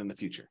vacant in the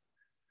future.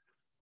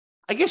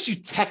 I guess you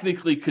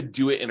technically could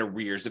do it in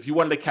arrears. If you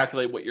wanted to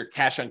calculate what your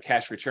cash on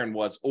cash return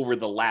was over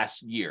the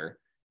last year,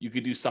 you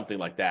could do something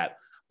like that.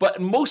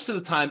 But most of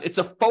the time, it's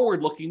a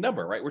forward-looking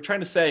number, right? We're trying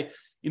to say,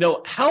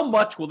 how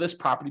much will this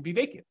property be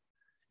vacant?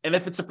 And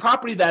if it's a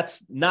property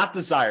that's not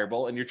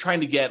desirable and you're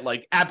trying to get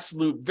like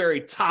absolute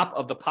very top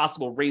of the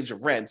possible range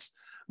of rents,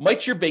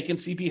 might your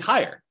vacancy be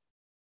higher?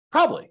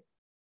 Probably,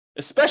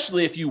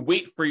 especially if you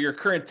wait for your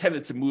current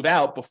tenant to move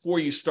out before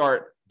you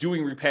start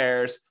doing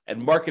repairs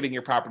and marketing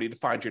your property to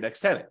find your next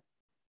tenant.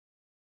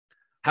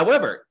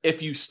 However,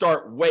 if you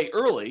start way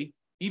early,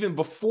 even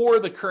before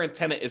the current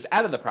tenant is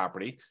out of the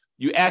property,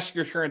 you ask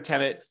your current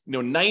tenant,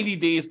 90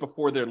 days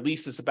before their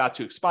lease is about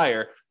to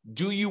expire,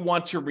 do you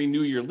want to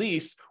renew your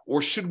lease,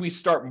 or should we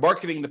start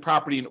marketing the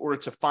property in order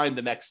to find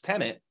the next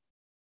tenant?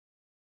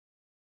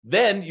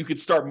 Then you could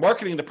start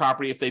marketing the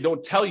property if they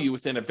don't tell you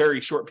within a very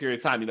short period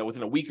of time,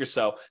 within a week or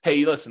so,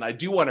 hey, listen, I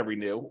do want to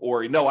renew,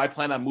 or no, I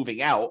plan on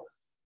moving out.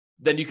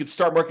 Then you could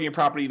start marketing your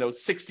property,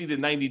 60 to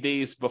 90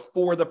 days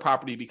before the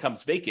property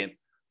becomes vacant.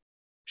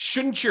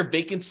 Shouldn't your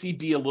vacancy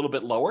be a little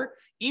bit lower?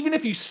 Even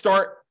if you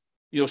start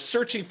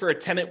searching for a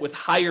tenant with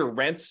higher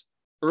rent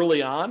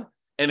early on,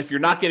 and if you're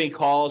not getting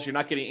calls, you're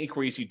not getting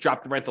inquiries, you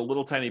drop the rent a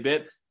little tiny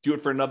bit, do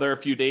it for another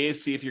few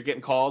days, see if you're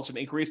getting calls and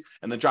inquiries,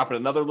 and then drop it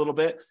another little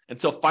bit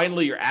until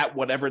finally you're at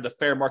whatever the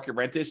fair market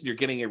rent is, and you're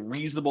getting a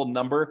reasonable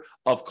number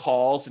of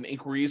calls and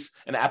inquiries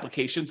and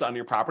applications on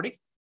your property.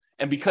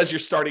 And because you're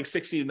starting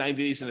 60 to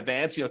 90 days in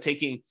advance,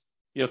 taking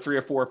 3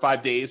 or 4 or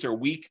 5 days or a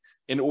week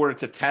in order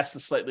to test the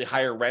slightly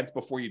higher rent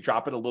before you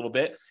drop it a little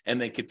bit and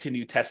then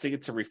continue testing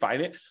it to refine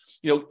it.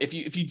 If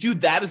you do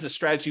that as a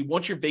strategy,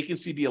 won't your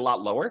vacancy be a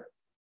lot lower?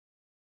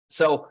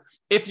 So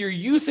if you're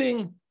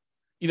using,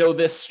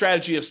 this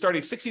strategy of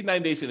starting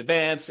 69 days in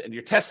advance, and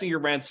you're testing your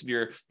rents, and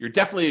you're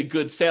definitely a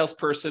good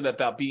salesperson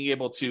about being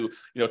able to,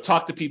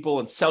 talk to people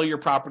and sell your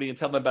property and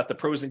tell them about the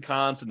pros and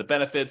cons and the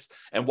benefits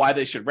and why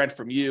they should rent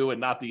from you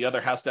and not the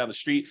other house down the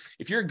street.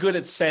 If you're good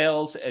at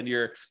sales and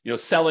you're,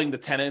 selling the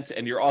tenant,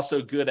 and you're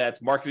also good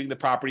at marketing the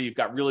property, you've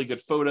got really good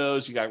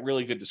photos, you got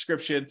really good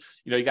description,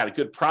 you got a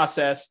good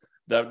process.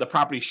 The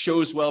property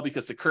shows well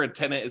because the current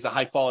tenant is a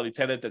high quality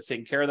tenant that's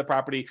taking care of the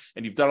property,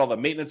 and you've done all the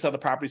maintenance of the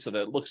property so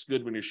that it looks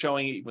good when you're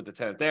showing it with the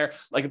tenant there.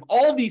 Like, if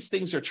all these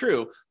things are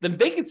true, then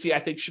vacancy, I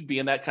think, should be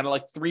in that kind of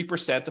like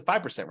 3% to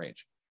 5%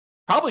 range,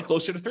 probably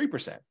closer to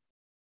 3%.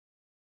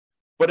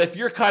 But if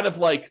you're kind of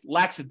like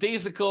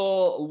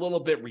lackadaisical, a little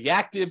bit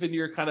reactive in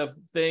your kind of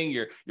thing,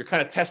 you're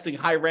kind of testing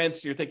high rents,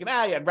 and you're thinking,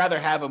 I'd rather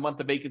have a month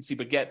of vacancy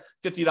but get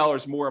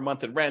 $50 more a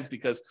month in rent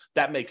because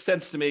that makes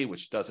sense to me,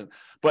 which it doesn't.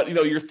 But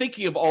you're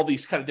thinking of all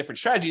these kind of different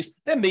strategies,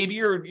 then maybe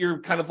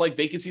you're kind of like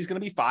vacancy is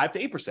going to be 5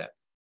 to 8%.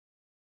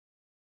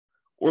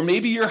 Or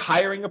maybe you're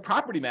hiring a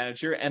property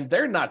manager and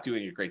they're not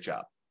doing a great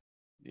job.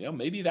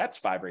 Maybe that's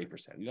 5 or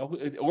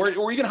 8%.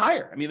 Or even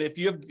higher. I mean, if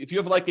you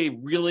have like a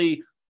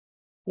really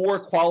poor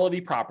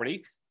quality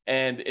property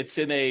and it's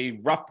in a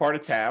rough part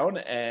of town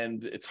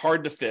and it's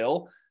hard to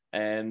fill,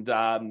 and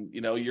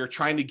you're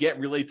trying to get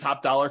really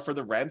top dollar for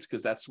the rent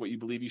because that's what you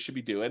believe you should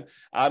be doing,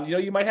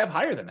 you might have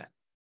higher than that.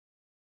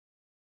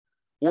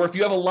 Or if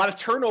you have a lot of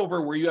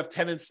turnover where you have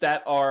tenants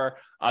that are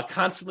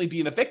constantly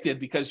being evicted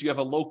because you have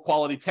a low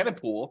quality tenant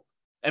pool,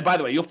 and by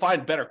the way, you'll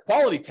find better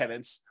quality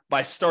tenants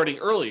by starting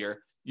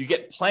earlier. You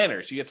get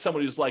planners. You get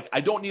someone who's like, I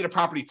don't need a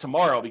property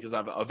tomorrow because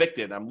I'm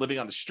evicted. I'm living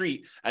on the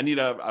street. I need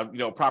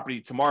a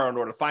property tomorrow in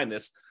order to find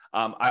this.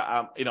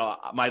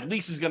 My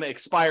lease is going to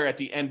expire at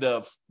the end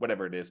of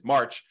whatever it is,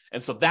 March,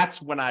 and so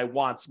that's when I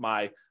want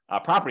my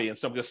property. And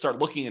so I'm going to start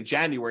looking in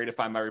January to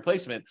find my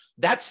replacement.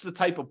 That's the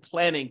type of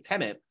planning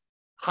tenant,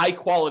 high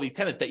quality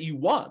tenant that you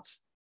want.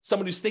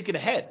 Someone who's thinking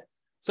ahead.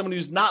 Someone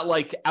who's not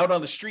like out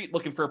on the street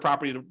looking for a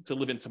property to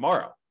live in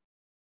tomorrow.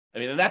 I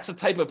mean, and that's the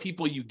type of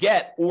people you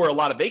get, or a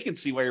lot of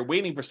vacancy where you're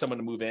waiting for someone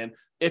to move in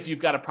if you've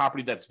got a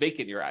property that's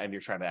vacant and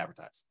you're trying to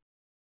advertise.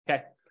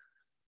 Okay.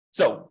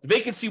 So the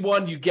vacancy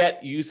one you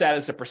use that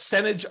as a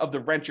percentage of the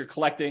rent you're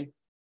collecting,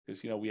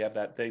 because, we have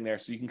that thing there.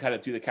 So you can kind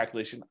of do the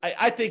calculation.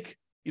 I think,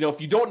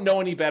 if you don't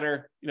know any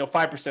better,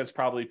 5% is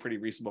probably pretty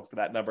reasonable for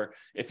that number.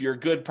 If you're a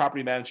good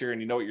property manager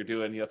and you know what you're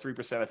doing,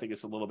 3% I think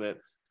is a little bit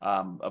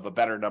of a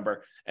better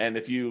number. And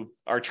if you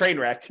are a train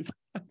wreck,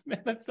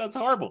 man, that sounds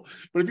horrible.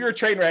 But if you're a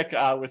train wreck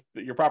with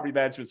your property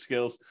management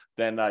skills,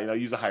 then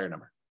use a higher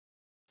number.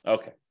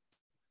 Okay.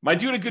 Am I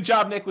doing a good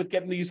job, Nick, with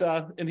getting these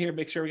in here?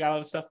 Make sure we got all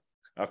this stuff.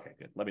 Okay,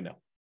 good. Let me know.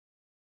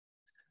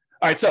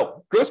 All right,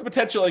 so gross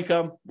potential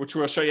income, which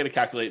we'll show you how to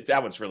calculate.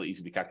 That one's really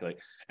easy to calculate.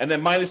 And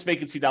then minus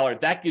vacancy dollar,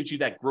 that gives you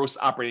that gross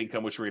operating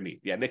income, which we're going to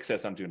need. Yeah, Nick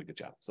says I'm doing a good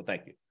job, so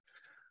thank you.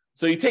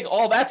 So you take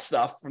all that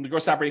stuff from the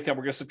gross operating income,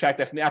 we're going to subtract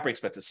that from the operating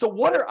expenses. So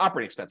what are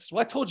operating expenses? Well,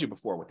 I told you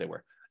before what they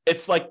were.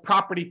 It's like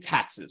property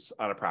taxes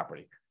on a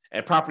property,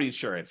 and property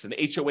insurance and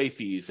HOA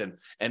fees and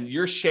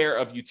your share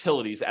of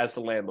utilities as the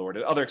landlord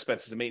and other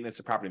expenses and maintenance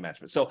and property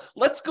management. So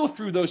let's go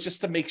through those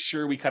just to make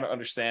sure we kind of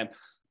understand.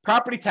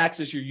 Property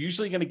taxes, you're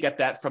usually going to get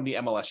that from the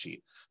MLS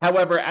sheet.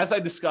 However, as I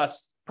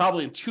discussed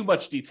probably in too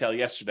much detail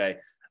yesterday,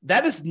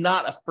 that is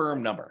not a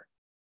firm number.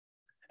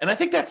 And I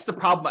think that's the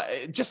problem,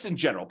 just in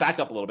general, back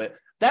up a little bit.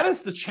 That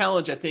is the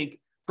challenge, I think,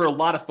 for a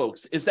lot of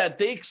folks, is that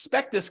they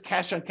expect this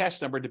cash on cash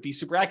number to be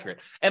super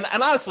accurate. And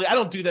honestly, I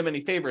don't do them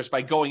any favors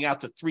by going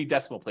out to 3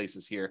 decimal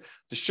places here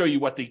to show you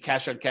what the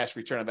cash on cash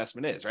return on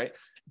investment is, right?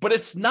 But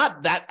it's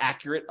not that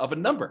accurate of a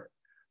number,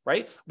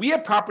 right? We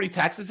have property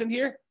taxes in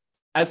here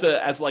as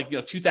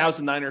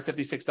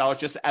 $2,956,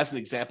 just as an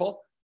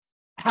example.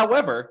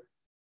 However,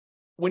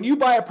 when you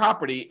buy a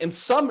property in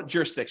some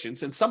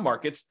jurisdictions, in some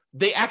markets,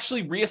 they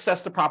actually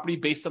reassess the property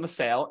based on the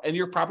sale, and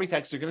your property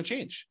taxes are going to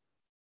change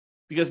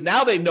because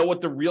now they know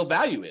what the real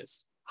value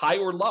is, high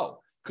or low.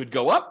 Could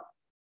go up,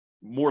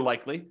 more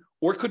likely,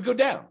 or it could go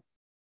down,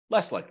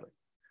 less likely.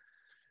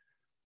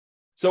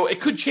 So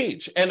it could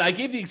change. And I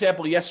gave the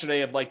example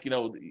yesterday of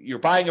you're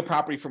buying a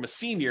property from a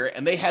senior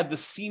and they had the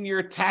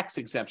senior tax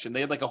exemption.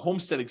 They had like a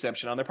homestead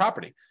exemption on their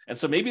property. And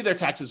so maybe their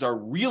taxes are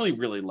really,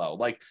 really low.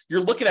 Like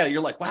you're looking at it,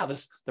 you're like, wow,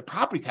 the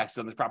property taxes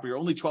on this property are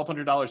only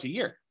 $1,200 a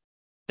year.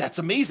 That's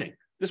amazing.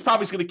 This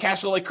property's going to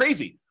cash flow like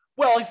crazy.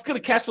 Well, it's going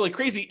to cash flow like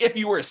crazy if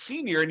you were a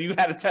senior and you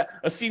had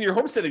a senior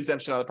homestead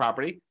exemption on the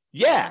property.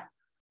 Yeah.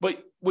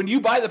 But when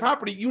you buy the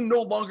property, you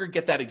no longer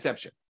get that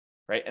exemption,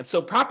 right? And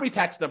so property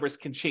tax numbers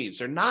can change.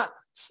 They're not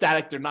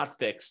static, they're not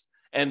fixed,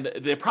 and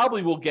they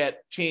probably will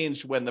get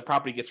changed when the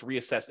property gets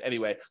reassessed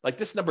anyway. Like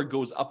this number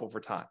goes up over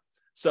time.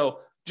 So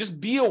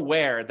just be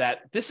aware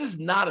that this is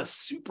not a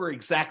super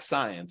exact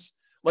science.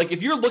 Like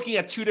if you're looking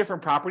at 2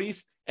 different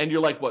properties and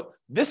you're like, what,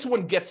 this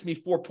one gets me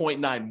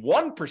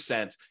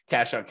 4.91%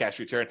 cash on cash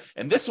return,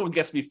 and this one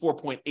gets me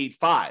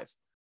 4.85.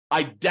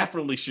 I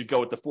definitely should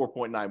go with the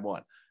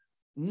 4.91.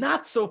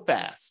 Not so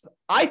fast.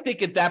 I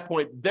think at that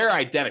point, they're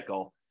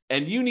identical,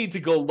 and you need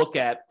to go look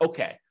at,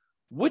 okay,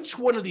 which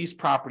one of these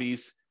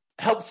properties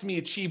helps me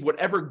achieve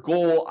whatever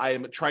goal I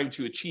am trying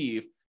to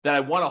achieve that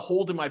I want to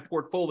hold in my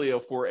portfolio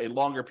for a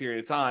longer period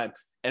of time.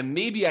 And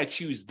maybe I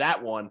choose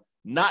that one,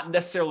 not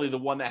necessarily the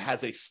one that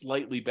has a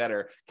slightly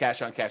better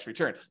cash on cash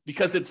return,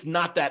 because it's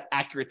not that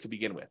accurate to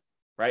begin with,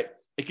 right?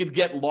 It could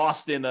get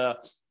lost in a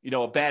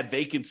bad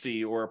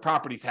vacancy or a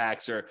property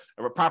tax or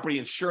a property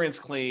insurance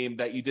claim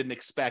that you didn't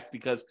expect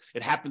because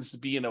it happens to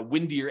be in a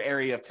windier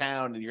area of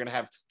town and you're going to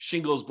have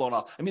shingles blown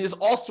off. I mean, there's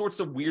all sorts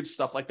of weird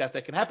stuff like that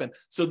can happen.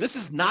 So this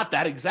is not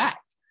that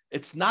exact.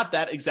 It's not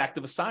that exact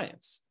of a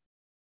science.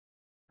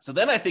 So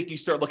then I think you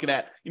start looking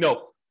at,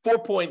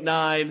 4.9,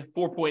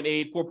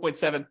 4.8,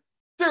 4.7.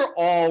 They're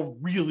all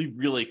really,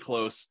 really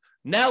close.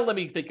 Now let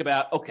me think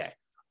about, okay,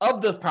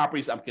 of the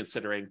properties I'm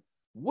considering,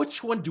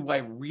 which one do I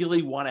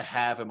really want to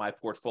have in my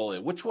portfolio?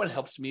 Which one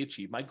helps me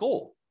achieve my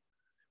goal?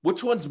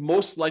 Which one's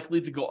most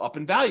likely to go up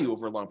in value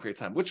over a long period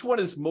of time? Which one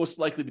is most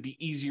likely to be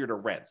easier to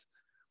rent?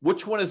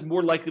 Which one is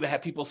more likely to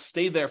have people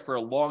stay there for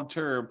a long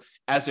term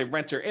as a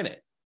renter in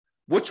it?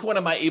 Which one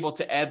am I able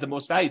to add the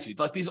most value to?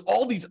 Like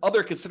all these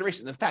other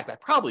considerations. In fact, I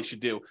probably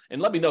should do,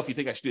 and let me know if you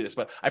think I should do this,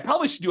 but I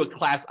probably should do a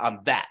class on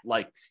that.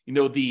 Like,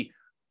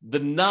 the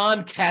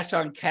non-cash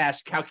on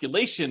cash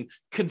calculation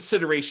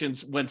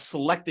considerations when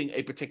selecting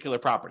a particular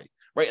property,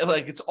 right?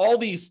 Like it's all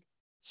these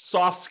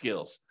soft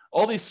skills,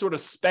 all these sort of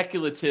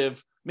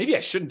speculative, maybe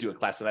I shouldn't do a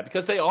class on that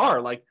because they are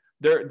like,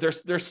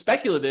 they're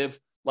speculative.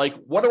 Like,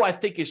 what do I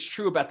think is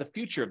true about the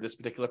future of this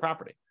particular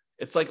property?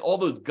 It's like all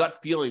those gut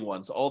feeling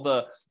ones, all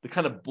the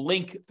kind of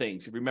blink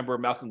things. If you remember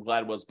Malcolm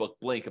Gladwell's book,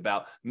 Blink,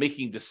 about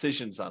making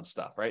decisions on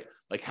stuff, right?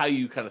 Like how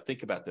you kind of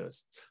think about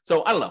those.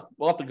 So I don't know.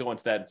 We'll have to go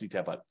into that in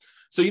detail. But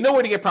so you know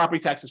where to get property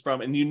taxes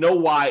from, and you know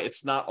why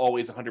it's not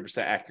always 100%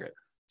 accurate.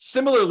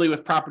 Similarly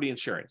with property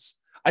insurance,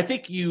 I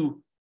think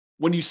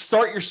when you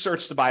start your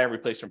search to buy a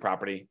replacement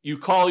property, you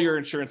call your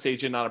insurance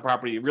agent on a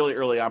property really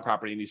early on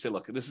property, and you say,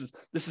 look, this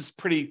is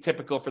pretty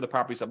typical for the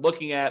properties I'm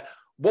looking at.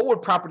 What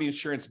would property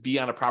insurance be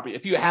on a property?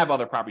 If you have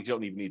other properties, you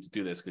don't even need to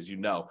do this because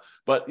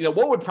but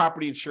what would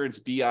property insurance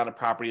be on a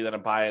property that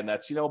I'm buying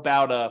that's,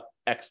 about a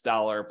X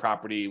dollar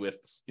property with,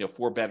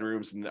 4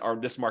 bedrooms or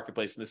this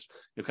marketplace and this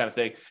kind of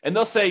thing. And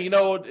they'll say,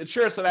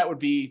 insurance on that would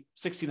be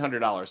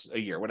 $1,600 a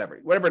year,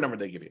 whatever number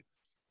they give you.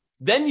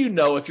 Then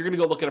if you're going to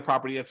go look at a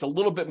property that's a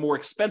little bit more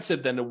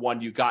expensive than the one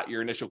you got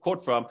your initial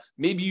quote from,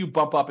 maybe you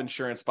bump up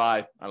insurance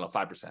by,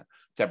 5%,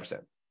 10%.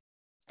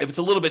 If it's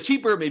a little bit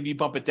cheaper, maybe you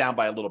bump it down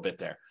by a little bit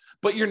there.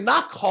 But you're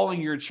not calling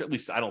your insurance, at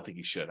least I don't think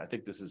you should. I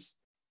think this is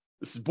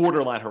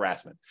borderline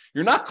harassment.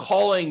 You're not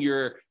calling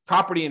your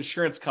property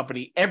insurance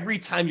company every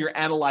time you're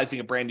analyzing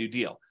a brand new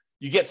deal.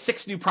 You get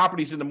 6 new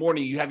properties in the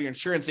morning, you have your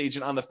insurance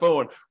agent on the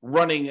phone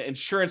running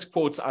insurance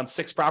quotes on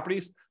 6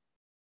 properties.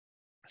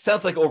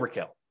 Sounds like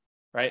overkill,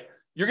 right?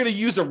 You're going to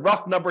use a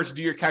rough number to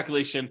do your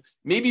calculation.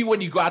 Maybe when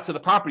you go out to the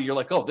property, you're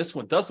like, oh, this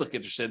one does look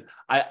interesting.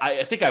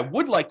 I think I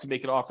would like to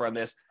make an offer on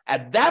this.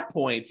 At that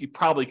point, you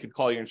probably could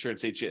call your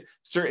insurance agent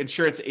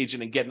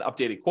and get an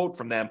updated quote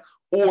from them.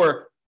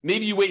 Or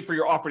maybe you wait for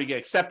your offer to get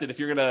accepted. If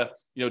you're going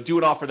to do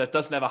an offer that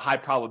doesn't have a high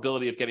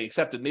probability of getting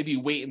accepted, maybe you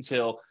wait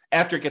until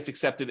after it gets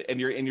accepted and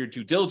you're in your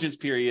due diligence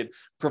period,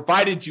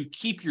 provided you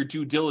keep your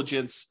due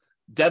diligence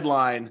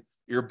deadline,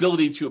 your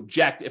ability to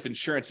object if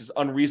insurance is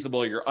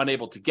unreasonable or you're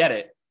unable to get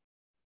it.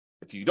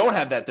 If you don't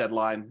have that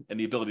deadline and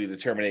the ability to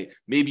terminate,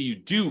 maybe you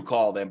do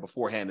call them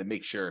beforehand and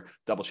make sure,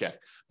 double check.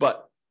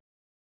 But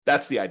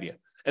that's the idea.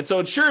 And so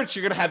insurance,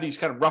 you're going to have these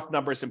kind of rough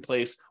numbers in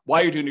place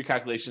while you're doing your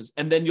calculations,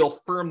 and then you'll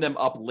firm them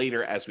up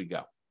later as we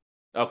go.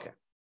 Okay.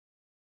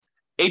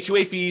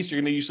 HOA fees, you're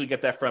going to usually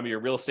get that from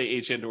your real estate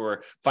agent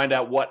or find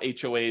out what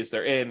HOAs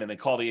they're in and then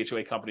call the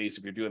HOA companies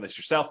if you're doing this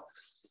yourself.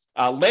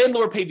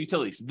 Landlord paid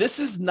utilities. This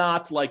is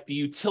not like the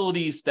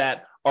utilities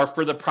that are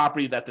for the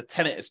property that the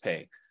tenant is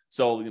paying.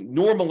 So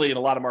normally in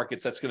a lot of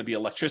markets, that's going to be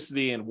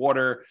electricity and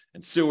water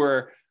and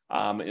sewer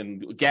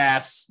and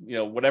gas,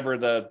 whatever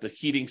the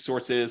heating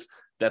source is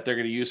that they're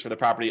going to use for the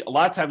property. A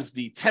lot of times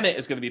the tenant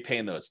is going to be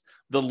paying those.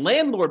 The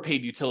landlord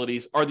paid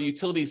utilities are the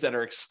utilities that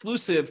are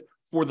exclusive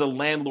for the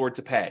landlord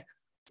to pay.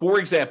 For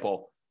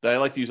example, that I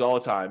like to use all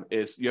the time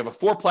is you have a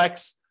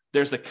fourplex.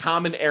 There's a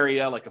common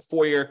area like a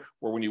foyer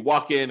where when you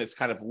walk in, it's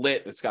kind of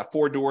lit. It's got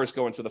 4 doors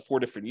going to the 4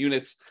 different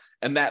units.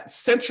 And that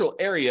central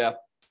area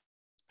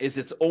is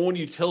its own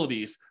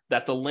utilities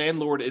that the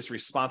landlord is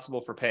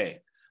responsible for paying.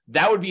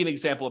 That would be an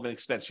example of an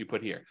expense you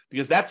put here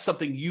because that's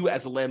something you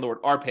as a landlord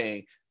are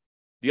paying.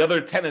 The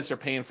other tenants are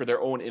paying for their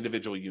own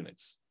individual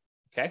units.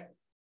 Okay.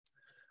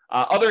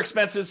 Other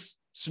expenses,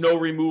 snow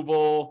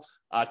removal,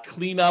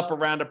 cleanup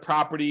around a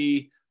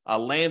property,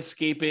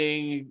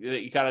 landscaping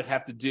that you gotta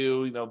have to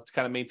do, to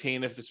kind of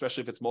maintain it,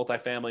 especially if it's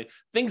multifamily.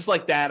 Things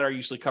like that are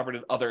usually covered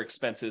in other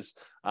expenses.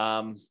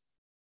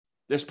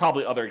 There's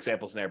probably other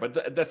examples in there,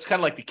 but that's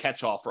kind of like the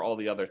catch-all for all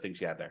the other things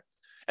you have there.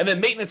 And then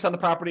maintenance on the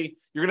property,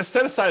 you're going to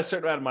set aside a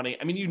certain amount of money.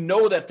 I mean, you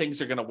know that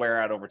things are going to wear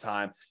out over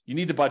time. You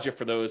need to budget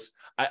for those.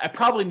 I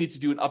probably need to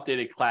do an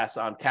updated class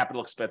on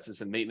capital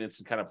expenses and maintenance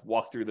and kind of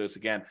walk through those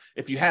again.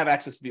 If you have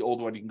access to the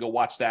old one, you can go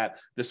watch that.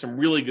 There's some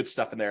really good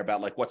stuff in there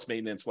about like what's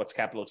maintenance, what's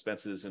capital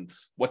expenses, and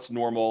what's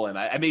normal. And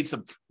I made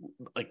some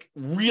like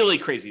really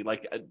crazy,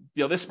 like,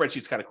 this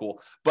spreadsheet's kind of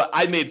cool, but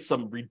I made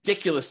some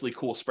ridiculously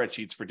cool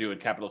spreadsheets for doing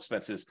capital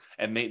expenses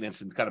and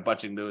maintenance and kind of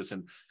budgeting those.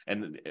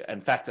 And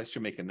in fact, I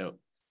should make a note.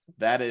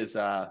 That is,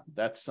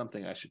 that's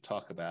something I should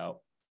talk about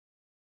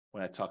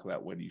when I talk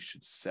about when you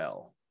should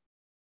sell.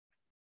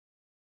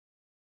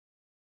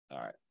 All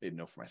right, made a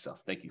note for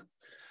myself. Thank you.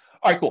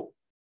 All right, cool.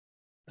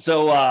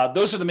 So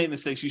those are the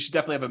maintenance things. You should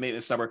definitely have a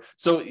maintenance number.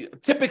 So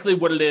typically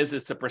what it is,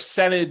 it's a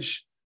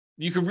percentage.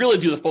 You can really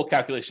do the full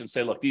calculation and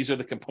say, look, these are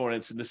the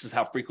components and this is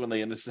how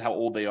frequently and this is how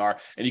old they are.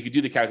 And you could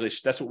do the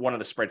calculation. That's what one of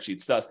the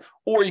spreadsheets does.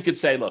 Or you could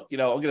say, look, I'm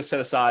going to set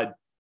aside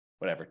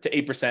whatever, to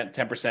 8%,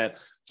 10%,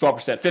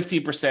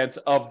 12%, 15%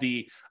 of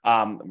the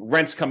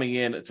rents coming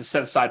in to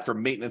set aside for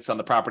maintenance on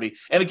the property.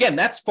 And again,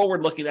 that's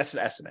forward-looking. That's an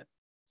estimate.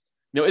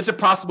 Is it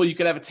possible you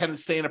could have a tenant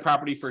stay in a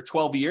property for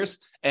 12 years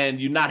and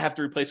you not have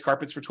to replace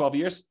carpets for 12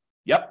 years?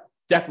 Yep,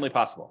 definitely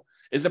possible.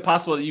 Is it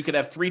possible that you could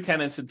have 3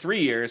 tenants in 3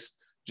 years,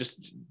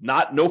 just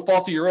no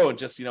fault of your own,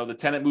 just, the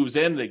tenant moves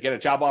in, they get a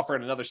job offer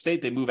in another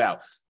state, they move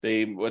out.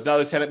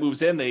 Another tenant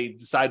moves in, they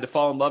decide to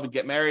fall in love and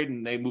get married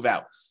and they move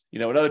out.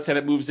 Another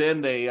tenant moves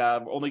in, they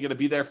only going to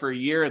be there for a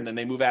year and then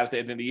they move out at the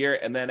end of the year.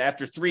 And then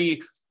after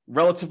 3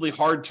 relatively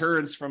hard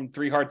turns from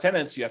 3 hard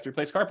tenants, you have to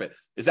replace carpet.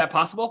 Is that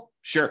possible?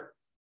 Sure.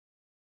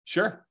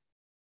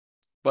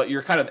 But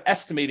you're kind of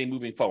estimating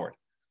moving forward.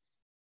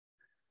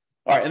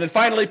 All right. And then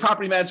finally,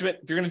 property management.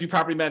 If you're going to do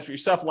property management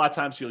yourself, a lot of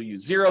times you'll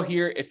use 0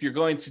 here. If you're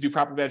going to do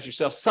property management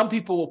yourself, some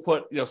people will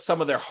put,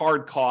 some of their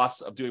hard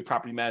costs of doing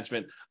property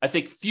management. I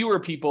think fewer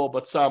people,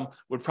 but some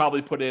would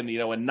probably put in,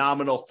 a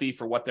nominal fee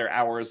for what their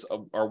hours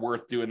are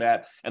worth doing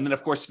that. And then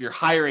of course, if you're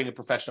hiring a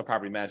professional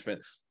property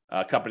management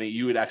company,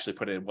 you would actually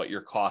put in what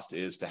your cost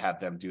is to have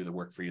them do the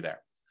work for you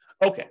there.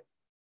 Okay.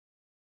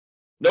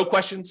 No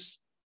questions,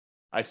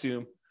 I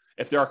assume.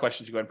 If there are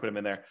questions, you go ahead and put them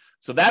in there.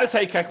 So that is how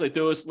you calculate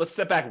those. Let's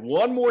step back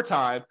one more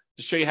time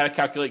to show you how to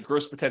calculate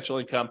gross potential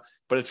income,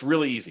 but it's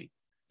really easy.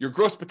 Your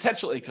gross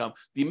potential income,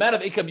 the amount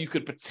of income you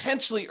could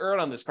potentially earn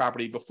on this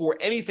property before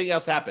anything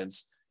else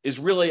happens, is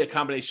really a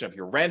combination of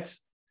your rent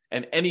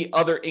and any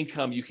other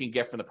income you can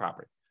get from the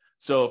property.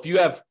 So if you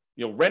have,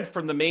 rent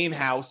from the main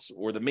house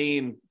or the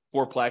main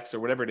fourplex or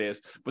whatever it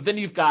is, but then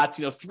you've got,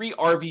 3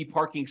 RV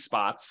parking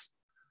spots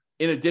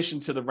in addition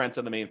to the rent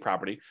on the main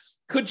property.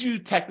 Could you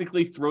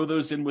technically throw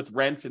those in with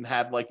rent and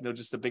have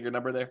just a bigger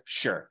number there?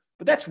 Sure.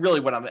 But that's really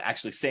what I'm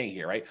actually saying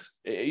here, right?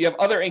 You have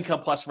other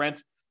income plus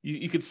rent.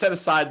 You could set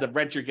aside the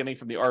rent you're getting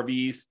from the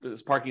RVs,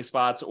 those parking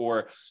spots,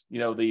 or,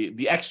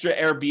 the extra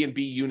Airbnb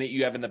unit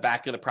you have in the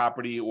back of the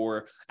property,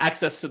 or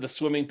access to the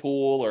swimming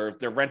pool, or if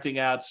they're renting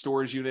out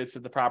storage units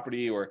at the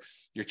property, or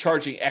you're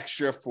charging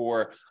extra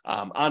for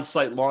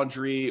on-site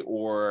laundry,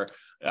 or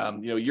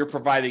you're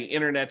providing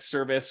internet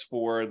service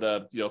for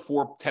the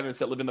 4 tenants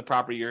that live in the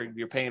property.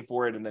 You're paying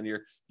for it, and then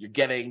you're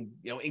getting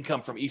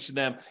income from each of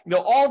them.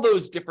 All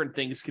those different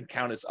things could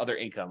count as other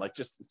income, like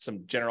just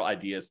some general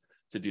ideas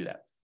to do that.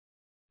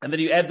 And then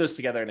you add those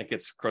together, and it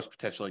gets gross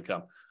potential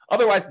income.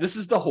 Otherwise, this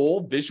is the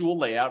whole visual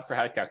layout for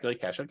how to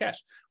calculate cash on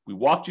cash. We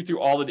walked you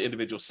through all of the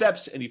individual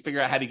steps, and you figure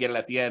out how to get it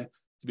at the end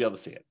to be able to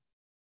see it.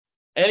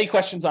 Any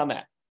questions on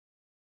that?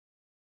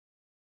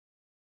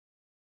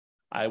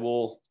 I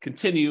will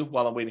continue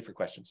while I'm waiting for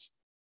questions.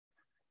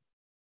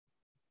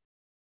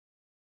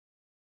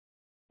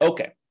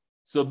 Okay,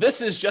 so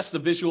this is just a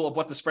visual of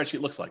what the spreadsheet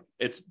looks like.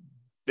 It's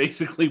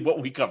basically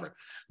what we cover.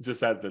 It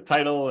just has the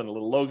title and a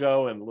little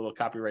logo and a little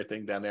copyright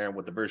thing down there and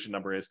what the version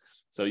number is,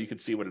 so you can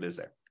see what it is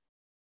there.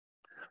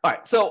 All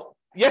right, so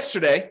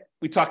yesterday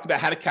we talked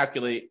about how to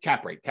calculate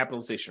cap rate,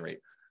 capitalization rate,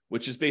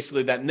 which is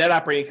basically that net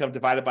operating income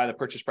divided by the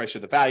purchase price or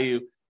the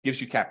value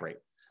gives you cap rate.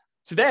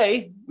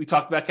 Today, we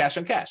talked about cash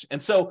on cash.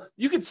 And so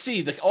you can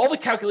see that all the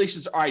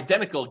calculations are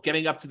identical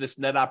getting up to this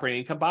net operating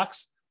income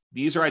box.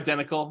 These are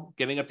identical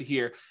getting up to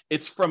here.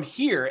 It's from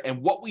here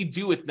and what we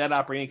do with net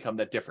operating income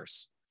that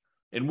differs.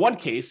 In one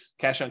case,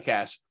 cash on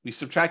cash, we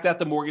subtract out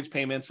the mortgage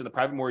payments and the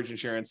private mortgage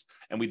insurance,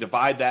 and we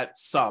divide that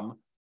sum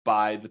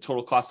by the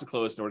total cost to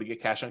close in order to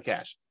get cash on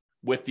cash.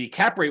 With the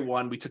cap rate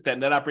one, we took that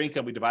net operating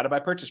income, we divided by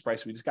purchase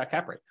price, we just got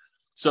cap rate.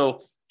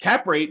 So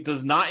cap rate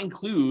does not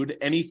include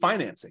any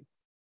financing.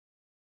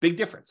 Big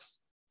difference.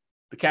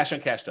 The cash on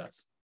cash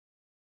does.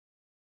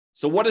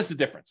 So what is the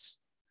difference?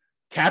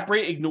 Cap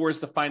rate ignores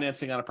the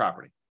financing on a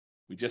property.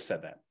 We just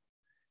said that.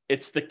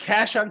 It's the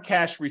cash on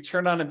cash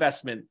return on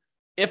investment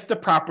if the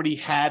property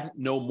had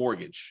no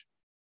mortgage.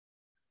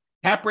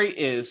 Cap rate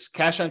is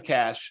cash on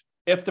cash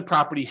if the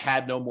property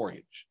had no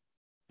mortgage.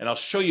 And I'll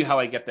show you how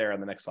I get there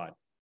on the next slide.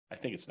 I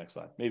think it's next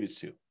slide. Maybe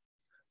it's 2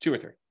 or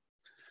 3.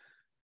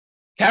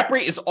 Cap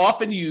rate is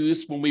often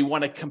used when we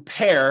want to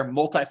compare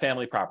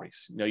multifamily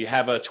properties. You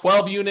have a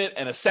 12 unit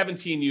and a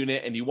 17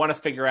 unit, and you want to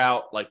figure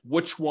out like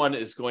which one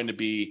is going to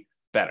be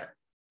better.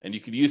 And you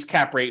can use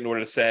cap rate in order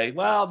to say,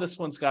 well, this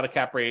one's got a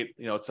cap rate,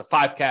 it's a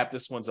 5 cap,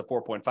 this one's a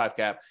 4.5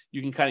 cap.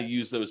 You can kind of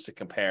use those to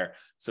compare.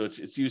 So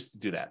it's used to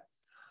do that.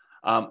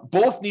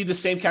 Both need the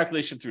same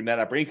calculation through net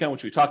operating income,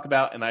 which we talked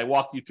about, and I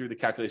walked you through the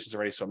calculations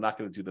already, so I'm not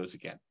going to do those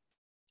again.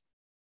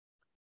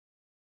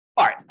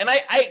 All right, and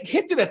I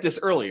hinted at this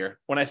earlier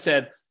when I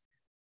said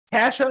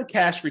cash on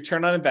cash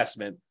return on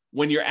investment,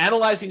 when you're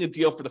analyzing a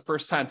deal for the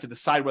first time to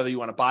decide whether you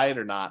want to buy it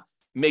or not,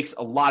 makes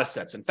a lot of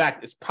sense. In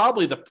fact, it's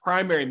probably the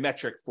primary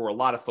metric for a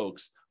lot of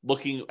folks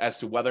looking as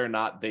to whether or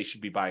not they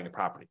should be buying a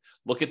property.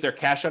 Look at their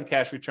cash on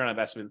cash return on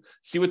investment,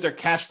 see what their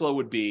cash flow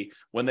would be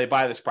when they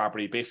buy this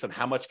property based on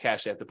how much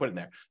cash they have to put in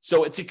there.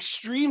 So it's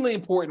extremely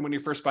important when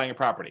you're first buying a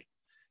property.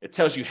 It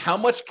tells you how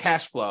much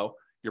cash flow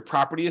your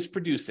property is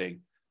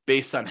producing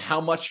based on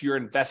how much you're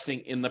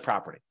investing in the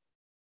property.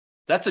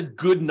 That's a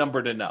good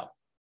number to know.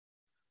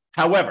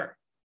 However,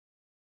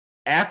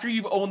 after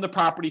you've owned the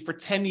property for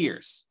 10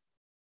 years,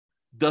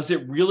 does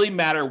it really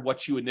matter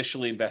what you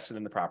initially invested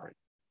in the property?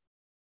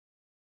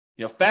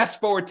 Fast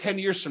forward 10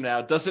 years from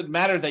now, does it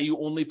matter that you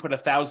only put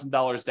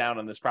 $1,000 down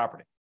on this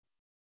property?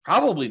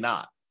 Probably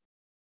not.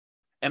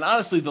 And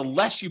honestly, the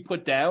less you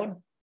put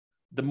down,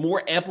 the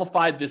more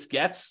amplified this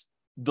gets,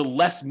 the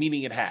less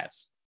meaning it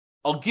has.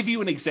 I'll give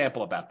you an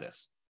example about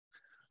this.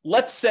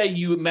 Let's say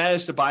you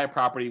managed to buy a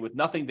property with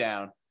nothing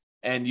down,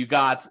 and you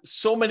got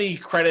so many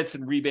credits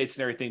and rebates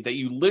and everything that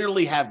you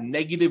literally have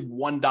negative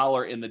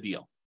 $1 in the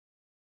deal.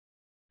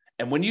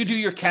 And when you do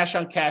your cash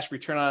on cash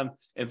return on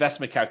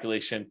investment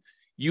calculation,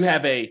 you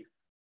have I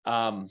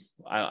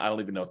don't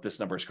even know if this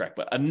number is correct,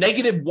 but a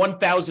negative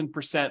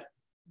 1,000%,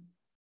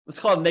 let's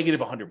call it negative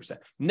 100%,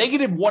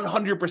 negative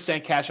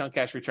 100% cash on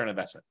cash return on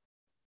investment.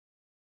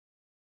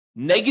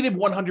 Negative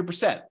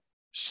 100%.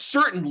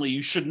 Certainly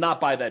you should not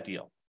buy that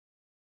deal.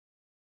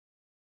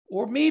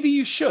 Or maybe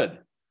you should.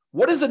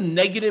 What does a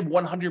negative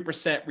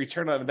 100%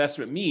 return on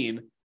investment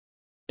mean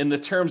in the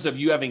terms of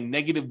you having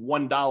negative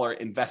 $1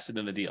 invested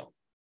in the deal?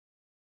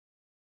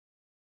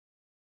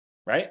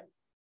 Right?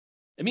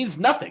 It means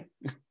nothing.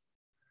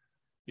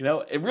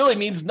 It really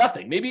means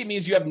nothing. Maybe it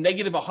means you have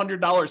negative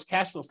 $100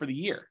 cash flow for the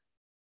year.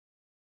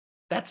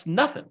 That's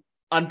nothing.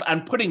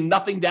 On putting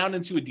nothing down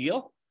into a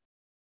deal,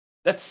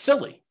 that's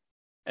silly.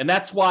 And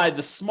that's why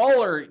the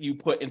smaller you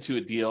put into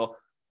a deal,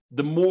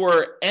 the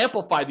more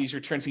amplified these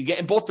returns can get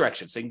in both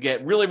directions. They can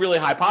get really, really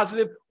high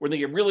positive, or they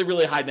get really,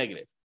 really high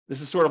negative. This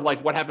is sort of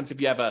like what happens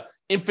if you have an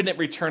infinite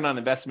return on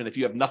investment if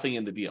you have nothing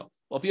in the deal.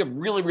 Well, if you have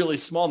really, really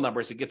small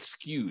numbers, it gets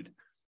skewed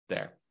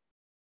there.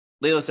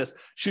 Layla says,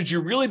 should you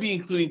really be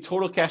including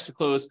total cash to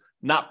close,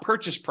 not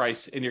purchase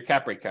price in your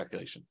cap rate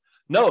calculation?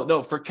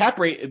 No, for cap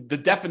rate, the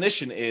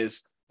definition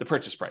is the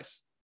purchase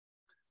price.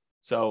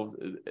 So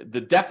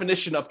the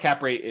definition of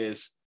cap rate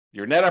is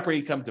your net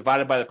operating income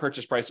divided by the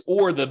purchase price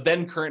or the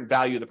then current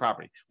value of the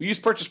property. We use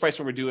purchase price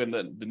when we're doing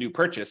the new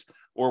purchase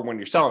or when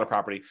you're selling a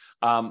property.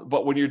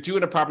 But when you're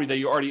doing a property that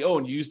you already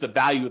own, you use the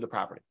value of the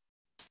property.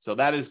 So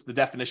that is the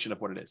definition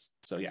of what it is.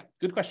 So yeah,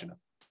 good question.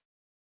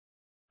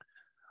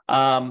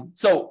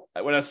 So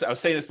when I was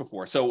saying this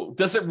before, so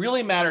does it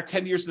really matter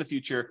 10 years in the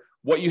future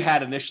what you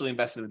had initially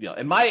invested in the deal?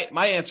 And my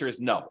answer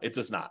is no, it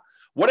does not.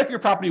 What if your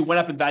property went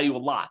up in value a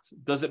lot?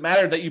 Does it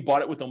matter that you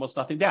bought it with almost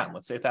nothing down?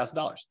 Let's say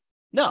 $1,000.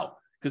 No,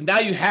 because now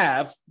you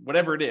have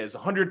whatever it is,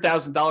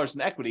 $100,000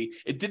 in equity.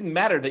 It didn't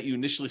matter that you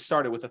initially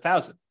started with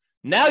 $1,000.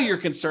 Now you're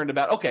concerned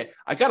about, okay,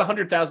 I got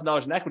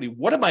 $100,000 in equity.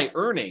 What am I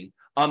earning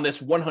on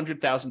this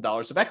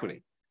 $100,000 of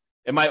equity?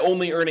 Am I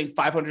only earning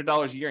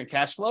 $500 a year in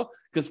cash flow?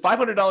 Because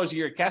 $500 a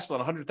year in cash flow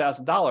on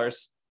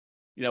 $100,000,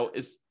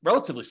 is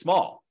relatively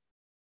small.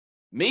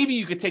 Maybe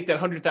you could take that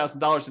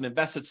 $100,000 and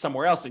invest it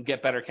somewhere else and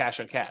get better cash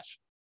on cash,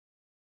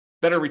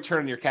 better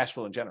return on your cash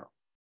flow in general.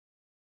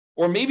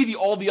 Or maybe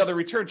all the other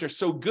returns are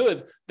so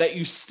good that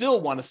you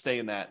still want to stay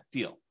in that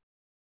deal,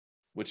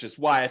 which is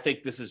why I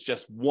think this is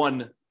just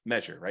one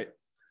measure, right?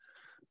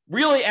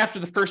 Really, after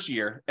the first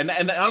year, and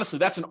honestly,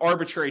 that's an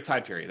arbitrary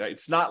time period. Right?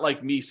 It's not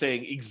like me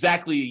saying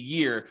exactly a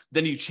year,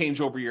 then you change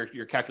over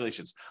your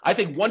calculations. I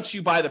think once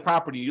you buy the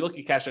property, you look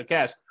at cash on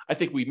cash, I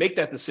think we make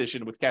that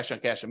decision with cash on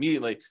cash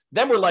immediately.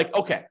 Then we're like,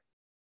 okay,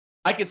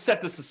 I can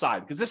set this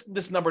aside because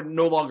this number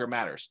no longer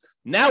matters.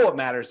 Now what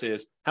matters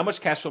is how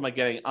much cash flow am I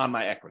getting on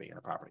my equity in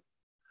a property?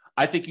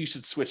 I think you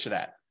should switch to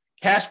that.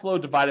 Cash flow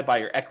divided by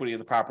your equity in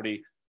the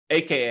property,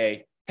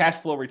 AKA cash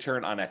flow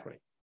return on equity.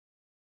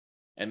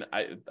 And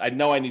I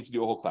know I need to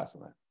do a whole class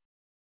on that.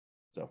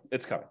 So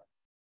it's coming.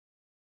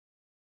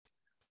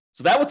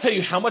 So that will tell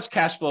you how much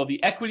cash flow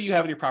the equity you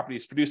have in your property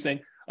is producing.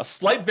 A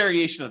slight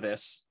variation of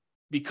this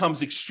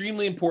becomes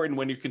extremely important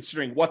when you're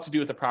considering what to do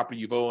with the property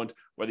you've owned,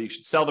 whether you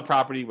should sell the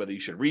property, whether you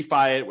should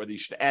refi it, whether you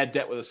should add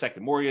debt with a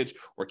second mortgage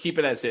or keep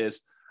it as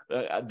is.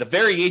 The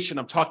variation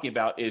I'm talking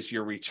about is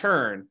your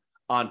return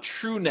on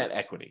true net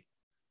equity.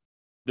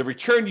 The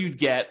return you'd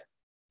get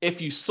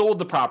if you sold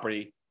the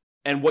property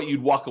and what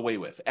you'd walk away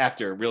with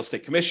after real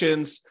estate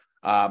commissions,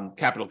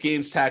 capital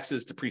gains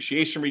taxes,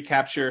 depreciation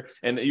recapture,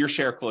 and your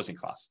share of closing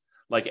costs.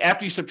 Like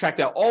after you subtract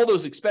out all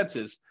those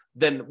expenses,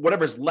 then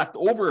whatever's left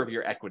over of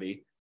your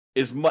equity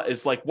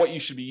is like what you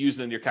should be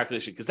using in your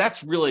calculation, because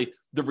that's really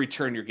the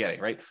return you're getting,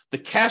 right? The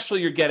cash flow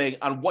you're getting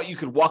on what you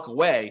could walk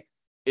away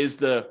is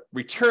the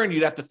return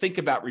you'd have to think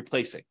about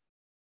replacing.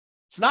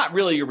 It's not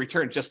really your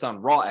return just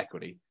on raw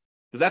equity,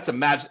 because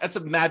that's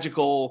a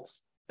magical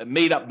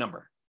made up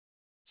number.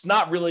 It's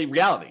not really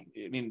reality.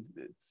 I mean,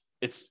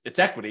 it's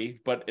equity,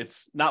 but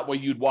it's not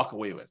what you'd walk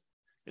away with.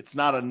 It's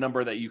not a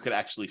number that you could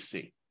actually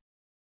see.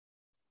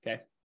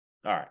 Okay.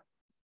 All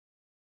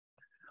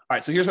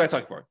right. So here's what I'm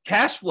talking about.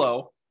 Cash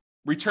flow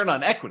return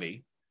on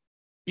equity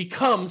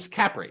becomes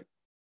cap rate.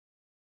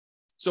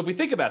 So if we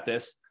think about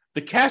this,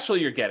 the cash flow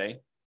you're getting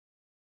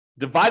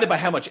divided by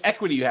how much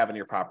equity you have in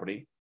your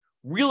property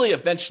really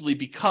eventually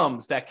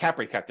becomes that cap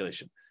rate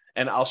calculation.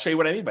 And I'll show you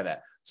what I mean by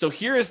that. So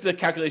here is the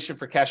calculation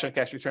for cash on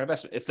cash return on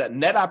investment. It's that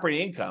net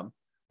operating income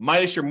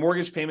minus your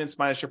mortgage payments,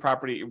 minus your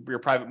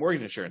private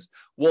mortgage insurance.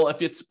 Well,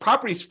 if it's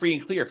property's free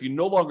and clear, if you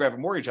no longer have a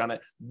mortgage on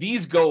it,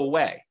 these go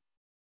away.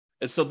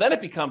 And so then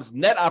it becomes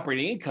net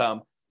operating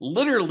income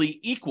literally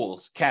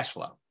equals cash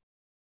flow,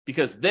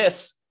 because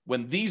this,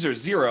 when these are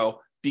zero,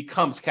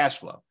 becomes cash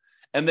flow.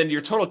 And then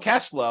your total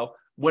cash flow,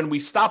 when we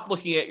stop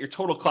looking at your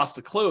total cost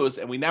to close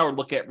and we now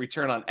look at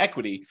return on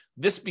equity,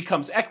 this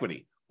becomes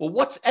equity. Well,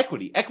 what's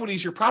equity? Equity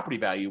is your property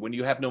value when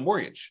you have no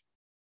mortgage.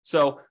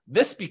 So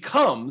this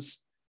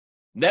becomes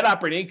net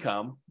operating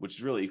income, which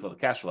is really equal to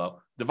cash flow,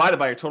 divided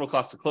by your total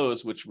cost to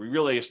close, which we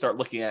really start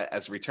looking at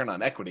as return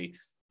on equity.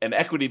 And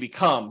equity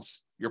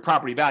becomes your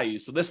property value.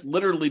 So this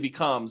literally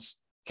becomes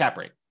cap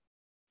rate.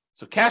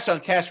 So cash on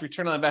cash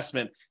return on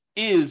investment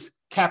is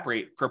cap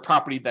rate for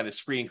property that is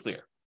free and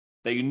clear,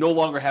 that you no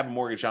longer have a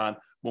mortgage on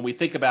when we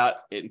think about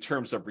it in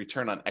terms of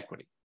return on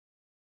equity.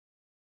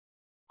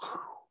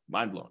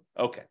 Mind blown.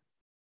 Okay.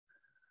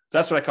 So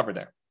that's what I covered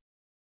there.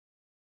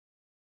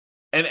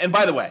 And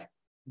by the way,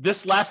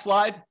 this last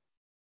slide,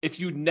 if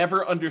you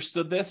never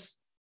understood this,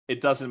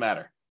 it doesn't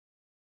matter.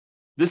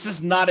 This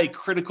is not a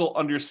critical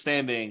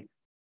understanding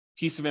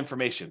piece of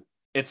information.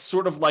 It's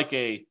sort of like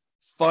a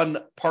fun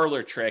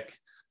parlor trick,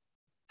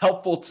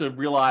 helpful to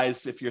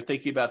realize if you're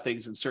thinking about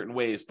things in certain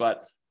ways,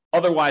 but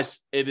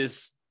otherwise it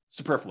is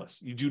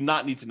superfluous. You do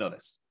not need to know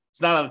this.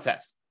 It's not on the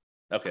test.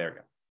 Okay, there we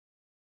go.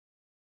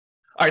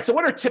 All right, so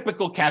what are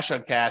typical cash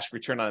on cash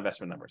return on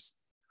investment numbers?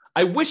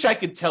 I wish I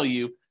could tell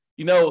you,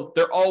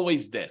 they're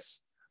always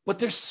this, but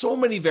there's so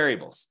many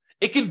variables.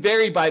 It can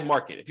vary by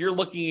market. If you're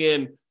looking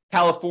in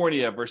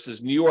California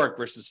versus New York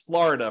versus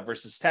Florida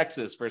versus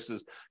Texas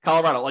versus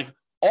Colorado, like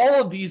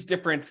all of these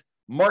different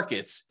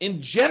markets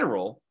in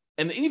general,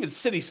 and even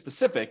city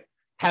specific,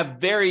 have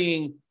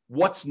varying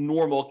what's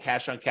normal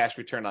cash on cash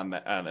return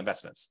on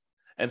investments.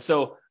 And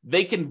so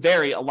they can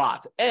vary a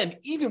lot. And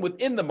even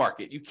within the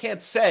market, you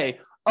can't say,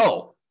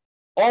 oh,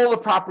 all the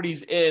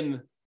properties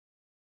in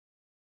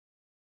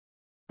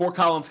Fort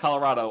Collins,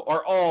 Colorado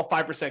are all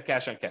 5%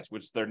 cash on cash,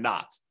 which they're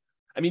not.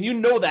 I mean, you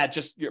know that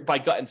just by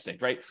gut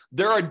instinct, right?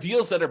 There are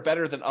deals that are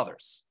better than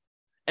others.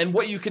 And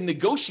what you can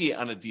negotiate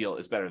on a deal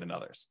is better than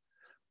others.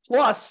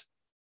 Plus,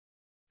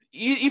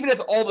 even if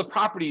all the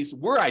properties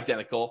were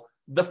identical,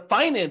 the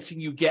financing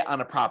you get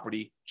on a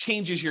property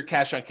changes your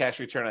cash on cash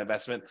return on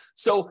investment.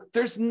 So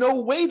there's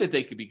no way that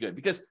they could be good,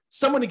 because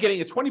someone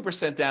getting a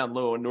 20% down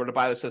loan in order to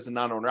buy this as a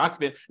non-owner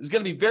occupant is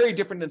going to be very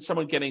different than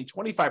someone getting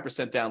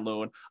 25% down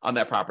loan on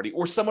that property,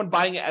 or someone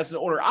buying it as an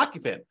owner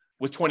occupant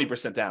with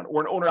 20% down,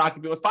 or an owner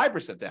occupant with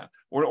 5% down,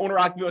 or an owner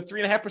occupant with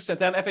 3.5%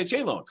 down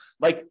FHA loan.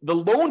 Like the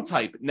loan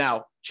type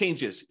now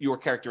changes your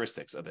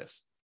characteristics of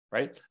this,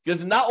 right?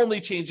 Because it not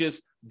only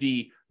changes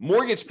the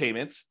mortgage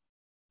payments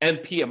and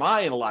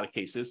PMI in a lot of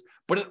cases,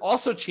 but it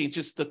also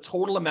changes the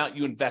total amount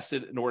you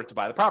invested in order to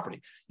buy the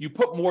property. You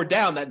put more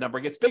down, that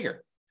number gets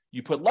bigger.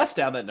 You put less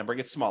down, that number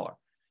gets smaller.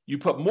 You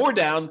put more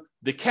down,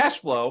 the cash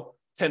flow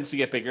tends to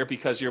get bigger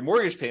because your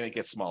mortgage payment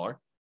gets smaller.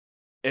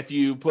 If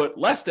you put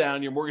less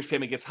down, your mortgage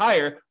payment gets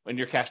higher and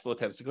your cash flow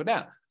tends to go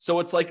down. So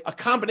it's like a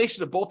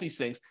combination of both these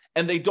things,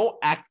 and they don't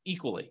act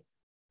equally.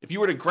 If you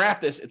were to graph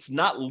this, it's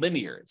not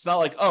linear. It's not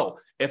like, oh,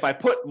 if I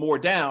put more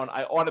down,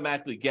 I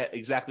automatically get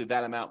exactly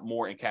that amount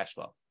more in cash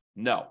flow.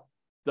 No,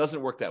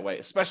 doesn't work that way,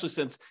 especially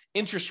since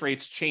interest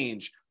rates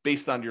change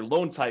based on your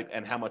loan type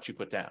and how much you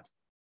put down.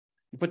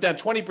 You put down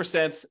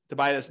 20% to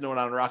buy it as a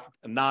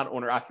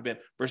non-owner occupant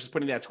versus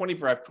putting down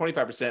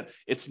 25%.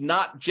 It's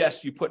not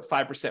just you put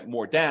 5%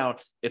 more down.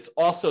 It's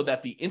also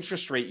that the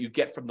interest rate you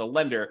get from the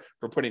lender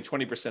for putting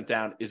 20%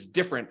 down is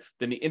different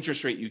than the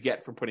interest rate you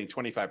get from putting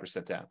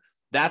 25% down.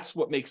 That's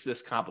what makes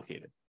this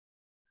complicated.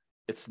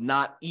 It's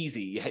not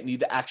easy. You need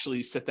to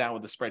actually sit down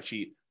with a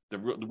spreadsheet,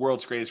 the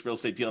world's greatest real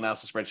estate deal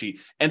analysis spreadsheet,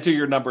 enter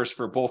your numbers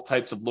for both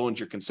types of loans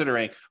you're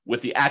considering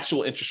with the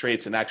actual interest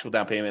rates and actual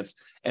down payments,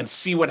 and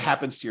see what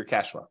happens to your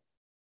cash flow.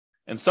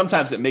 And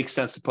sometimes it makes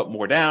sense to put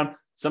more down.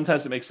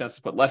 Sometimes it makes sense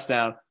to put less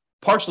down,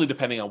 partially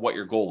depending on what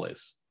your goal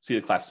is. See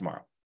the class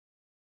tomorrow.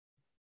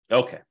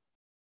 Okay. Let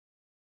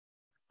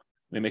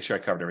me make sure I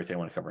covered everything I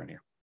want to cover in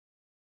here.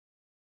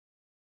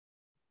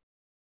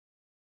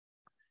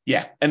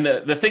 Yeah. And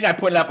the thing I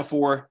pointed out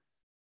before,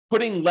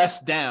 putting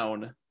less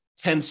down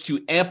tends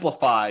to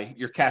amplify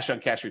your cash on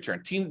cash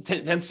return,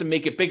 tends to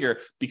make it bigger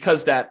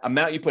because that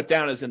amount you put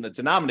down is in the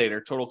denominator,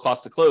 total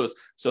cost to close.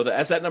 So that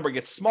as that number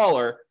gets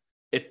smaller,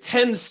 it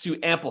tends to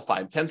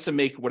amplify, it tends to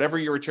make whatever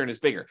your return is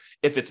bigger.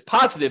 If it's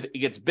positive, it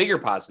gets bigger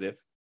positive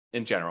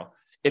in general.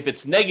 If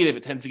it's negative,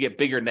 it tends to get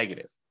bigger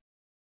negative.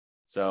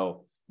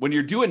 So when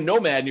you're doing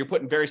Nomad and you're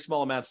putting very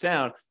small amounts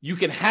down, you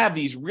can have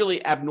these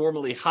really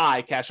abnormally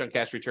high cash on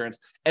cash returns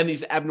and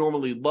these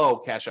abnormally low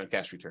cash on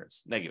cash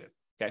returns, negative,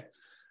 okay?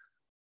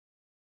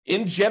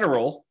 In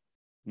general,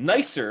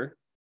 nicer,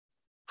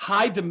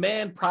 high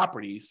demand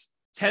properties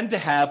tend to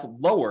have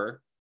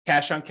lower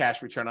cash on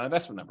cash return on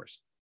investment numbers.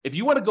 If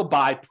you want to go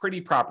buy pretty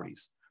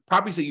properties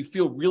that you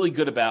feel really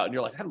good about, and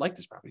you're like, I like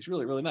this property, it's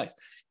really, really nice.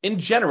 In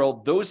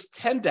general, those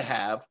tend to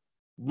have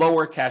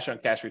lower cash on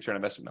cash return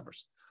investment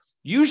numbers.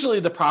 Usually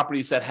the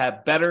properties that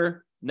have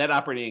better net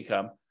operating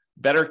income,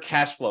 better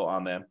cash flow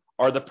on them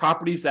are the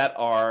properties that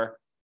are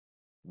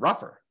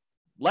rougher,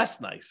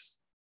 less nice.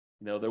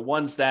 They're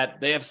ones that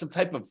they have some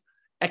type of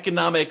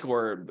economic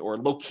or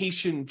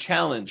location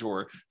challenge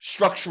or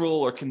structural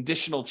or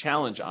conditional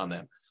challenge on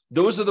them.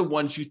 Those are the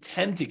ones you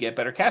tend to get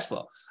better cash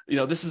flow.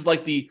 This is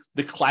like the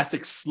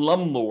classic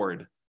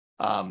slumlord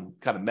kind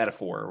of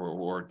metaphor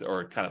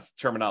or kind of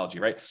terminology,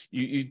 right?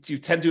 You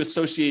tend to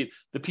associate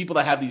the people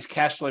that have these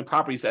cash flowing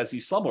properties as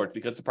these slumlords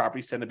because the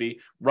properties tend to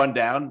be run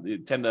down. You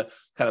tend to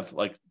kind of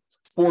like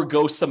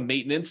forego some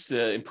maintenance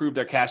to improve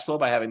their cash flow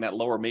by having that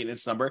lower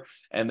maintenance number.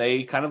 And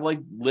they kind of like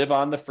live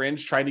on the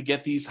fringe trying to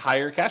get these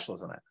higher cash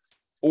flows on that.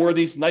 Or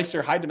these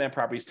nicer high demand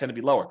properties tend to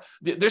be lower.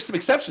 There's some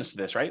exceptions to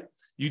this, right?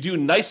 You do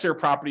nicer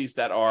properties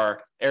that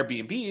are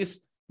Airbnbs,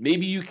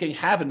 maybe you can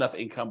have enough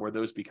income where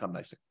those become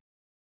nicer.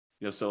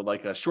 So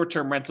like a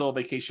short-term rental,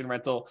 vacation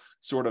rental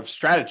sort of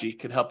strategy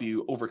could help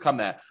you overcome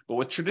that. But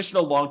with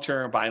traditional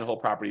long-term buy and hold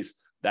properties,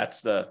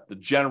 that's the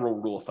general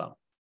rule of thumb.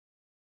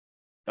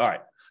 All right.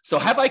 So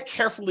have I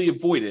carefully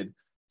avoided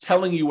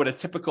telling you what a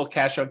typical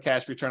cash on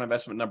cash return on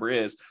investment number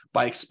is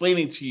by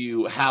explaining to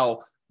you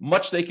how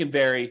much they can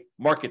vary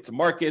market to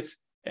market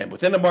and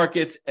within the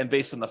markets and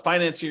based on the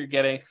financing you're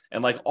getting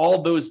and like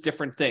all those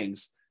different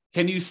things?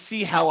 Can you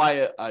see how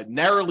I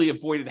narrowly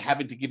avoided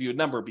having to give you a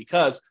number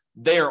because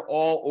they are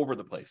all over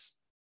the place?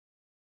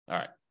 All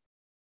right.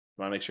 I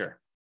want to make sure.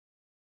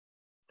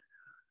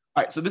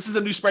 All right. So this is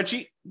a new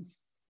spreadsheet.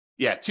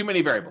 Yeah, too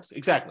many variables.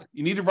 Exactly.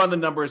 You need to run the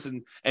numbers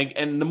and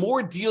the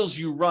more deals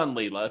you run,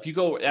 Layla, if you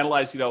go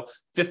analyze,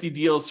 50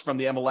 deals from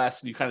the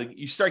MLS and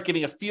you start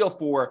getting a feel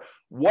for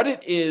what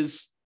it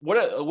is,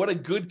 what a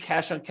good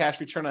cash on cash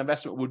return on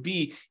investment would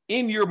be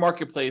in your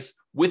marketplace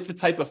with the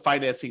type of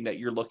financing that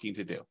you're looking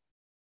to do.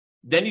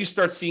 Then you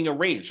start seeing a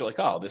range. You're like,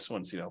 oh, this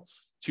one's,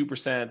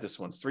 2%, this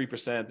one's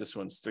 3%, this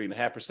one's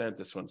 3.5%,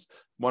 this one's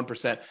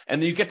 1%. And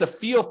then you get the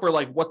feel for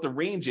like what the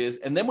range is.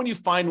 And then when you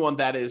find one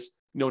that is,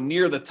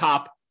 near the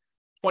top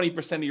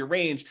 20% of your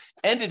range,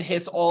 and it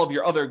hits all of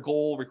your other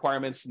goal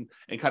requirements and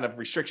kind of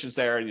restrictions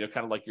there, and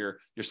kind of like your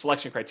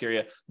selection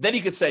criteria, then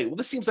you could say, well,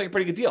 this seems like a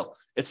pretty good deal.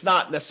 It's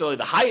not necessarily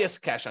the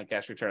highest cash on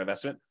cash return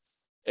investment.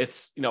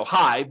 It's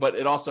high, but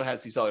it also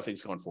has these other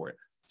things going for it.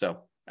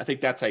 So I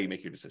think that's how you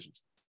make your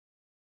decisions.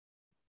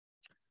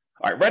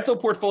 All right, rental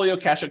portfolio,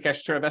 cash on cash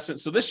return investment.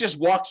 So this just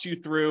walks you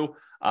through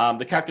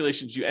the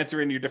calculations. You enter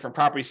in your different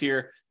properties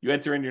here. You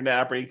enter in your net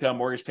operating income,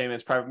 mortgage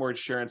payments, private mortgage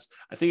insurance.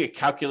 I think it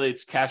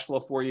calculates cash flow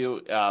for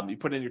you. You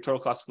put in your total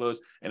cost to close,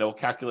 and it will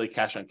calculate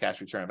cash on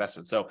cash return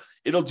investment. So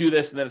it'll do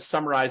this, and then it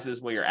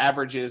summarizes what your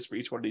average is for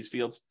each one of these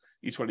fields,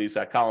 each one of these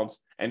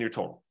columns, and your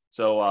total.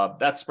 So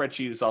that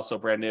spreadsheet is also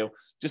brand new.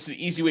 Just an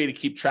easy way to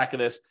keep track of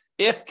this.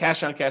 If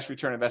cash on cash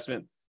return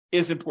investment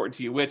is important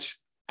to you, which,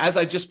 as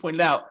I just pointed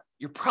out,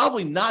 you're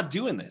probably not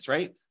doing this,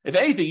 right? If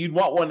anything, you'd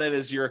want one that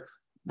is your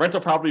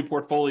rental property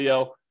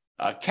portfolio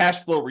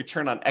cash flow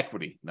return on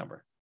equity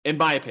number. In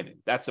my opinion,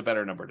 that's a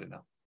better number to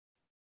know.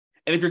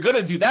 And if you're going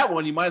to do that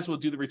one, you might as well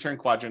do the return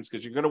quadrants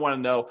because you're going to want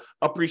to know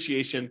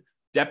appreciation,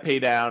 debt pay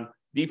down,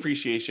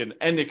 depreciation,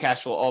 and the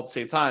cash flow all at the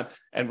same time,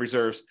 and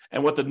reserves,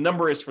 and what the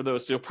number is for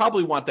those. So you'll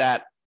probably want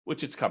that,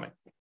 which it's coming.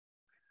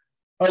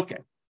 Okay.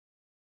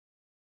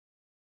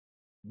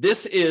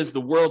 This is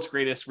the world's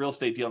greatest real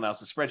estate deal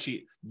analysis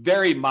spreadsheet,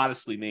 very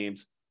modestly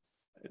named.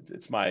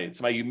 It's my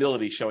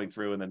humility showing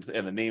through in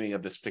the naming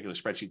of this particular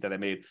spreadsheet that I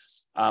made.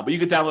 But you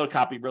can download a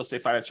copy,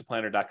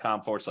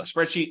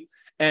 realestatefinancialplanner.com/spreadsheet.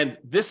 And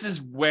this is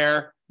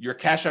where your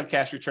cash on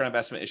cash return on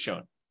investment is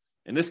shown.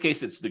 In this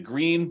case, it's the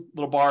green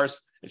little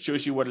bars. It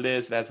shows you what it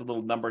is. It has a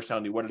little number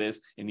telling you what it is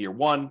in year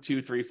 1,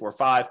 2, 3, 4,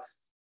 5.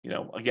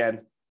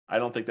 Again, I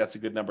don't think that's a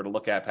good number to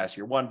look at past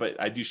year 1, but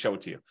I do show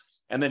it to you.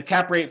 And then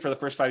cap rate for the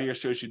first 5 years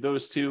shows you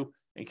those two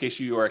in case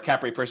you are a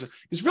cap rate person.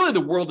 Because really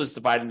the world is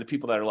divided into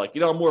people that are like,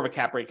 I'm more of a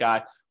cap rate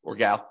guy or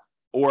gal,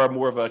 or I'm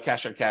more of a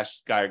cash on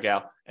cash guy or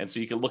gal. And so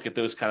you can look at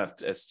those kind of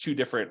as two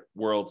different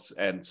worlds.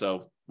 And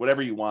so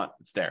whatever you want,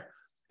 it's there.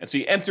 And so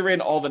you enter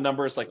in all the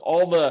numbers, like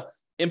all the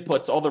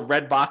inputs, all the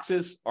red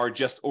boxes are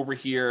just over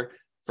here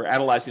for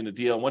analyzing the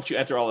deal. And once you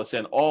enter all this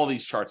in, all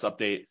these charts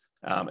update.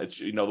 It's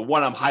the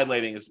one I'm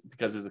highlighting is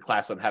because there's a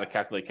class on how to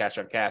calculate cash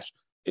on cash.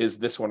 is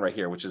this one right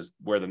here, which is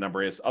where the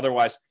number is.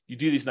 Otherwise, you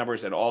do these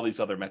numbers and all these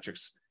other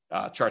metrics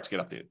charts get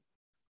updated.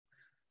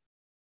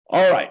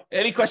 All right.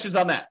 Any questions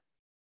on that?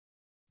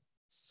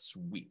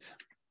 Sweet.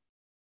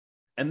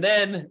 And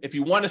then if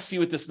you want to see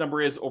what this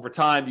number is over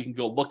time, you can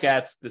go look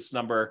at this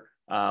number,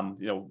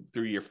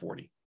 through year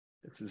 40.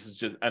 This is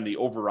just on the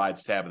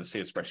overrides tab of the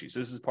same spreadsheet. So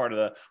this is part of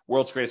the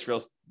world's greatest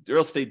real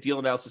estate deal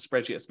analysis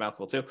spreadsheet. It's a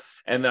mouthful too.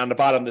 And on the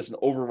bottom, there's an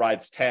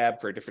overrides tab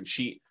for a different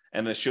sheet.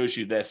 And then it shows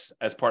you this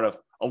as part of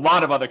a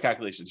lot of other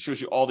calculations. It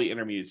shows you all the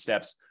intermediate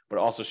steps, but it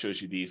also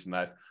shows you these. And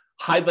I've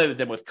highlighted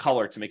them with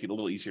color to make it a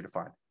little easier to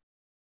find.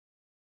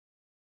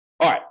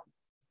 All right.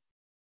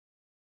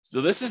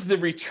 So this is the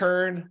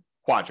return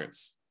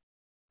quadrants.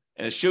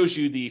 And it shows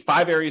you the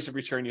 5 areas of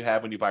return you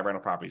have when you buy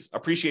rental properties.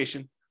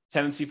 Appreciation,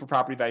 tendency for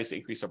property values to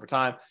increase over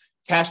time.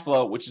 Cash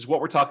flow, which is what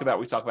we're talking about.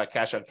 We talk about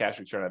cash on cash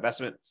return on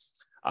investment.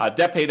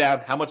 Debt pay down,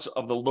 how much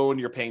of the loan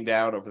you're paying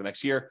down over the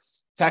next year.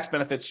 Tax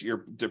benefits,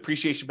 your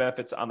depreciation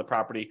benefits on the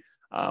property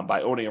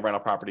by owning a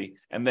rental property.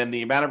 And then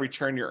the amount of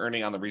return you're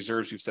earning on the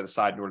reserves you've set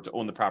aside in order to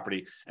own the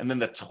property. And then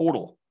the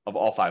total of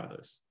all 5 of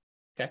those.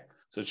 Okay,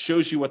 so it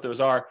shows you what those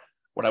are.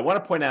 What I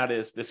want to point out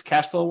is this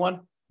cash flow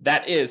one,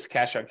 that is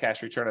cash on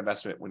cash return on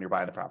investment when you're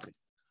buying the property.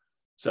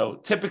 So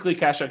typically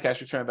cash on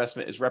cash return on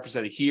investment is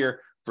represented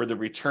here for the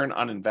return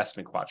on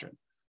investment quadrant.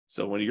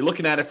 So when you're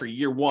looking at it for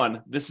year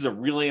 1, this is a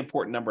really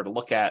important number to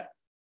look at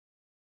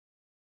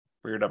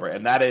for your number.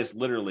 And that is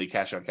literally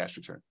cash on cash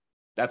return.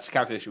 That's the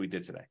calculation we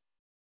did today.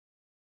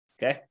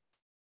 Okay.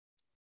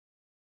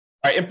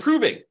 All right.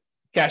 Improving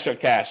cash on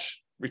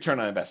cash return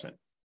on investment.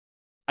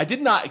 I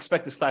did not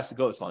expect this class to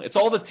go this long. It's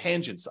all the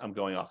tangents I'm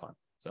going off on.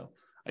 So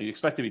I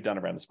expect to be done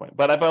around this point,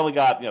 but I've only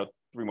got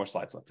 3 more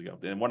slides left to go.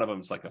 And one of them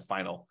is like a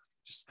final,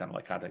 just kind of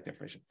like contact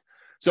information.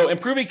 So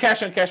improving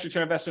cash on cash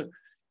return on investment.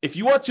 If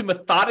you want to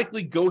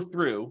methodically go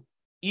through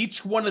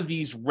each one of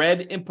these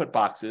red input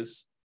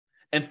boxes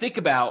and think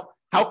about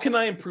how can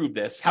I improve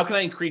this? How can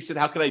I increase it?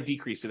 How can I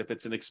decrease it? If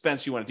it's an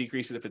expense, you want to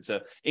decrease it. If it's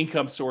an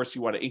income source,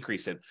 you want to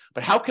increase it.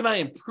 But how can I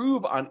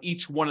improve on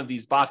each one of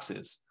these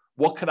boxes?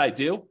 What could I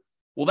do?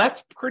 Well,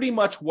 that's pretty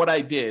much what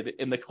I did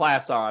in the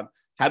class on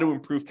how to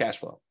improve cash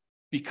flow.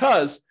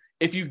 Because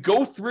if you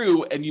go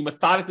through and you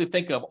methodically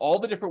think of all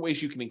the different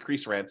ways you can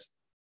increase rent,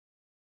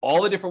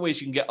 all the different ways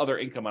you can get other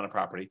income on a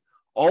property,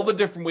 all the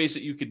different ways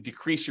that you could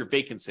decrease your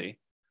vacancy,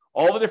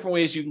 all the different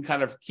ways you can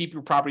kind of keep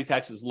your property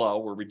taxes low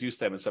or reduce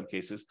them in some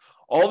cases,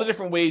 all the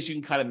different ways you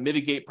can kind of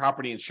mitigate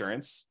property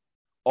insurance,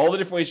 all the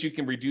different ways you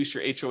can reduce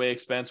your HOA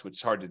expense, which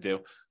is hard to do,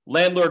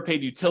 landlord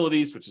paid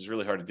utilities, which is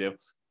really hard to do,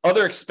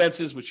 other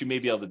expenses, which you may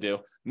be able to do,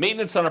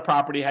 maintenance on a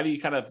property, how do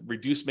you kind of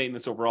reduce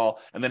maintenance overall,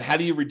 and then how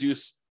do you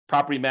reduce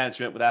property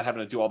management without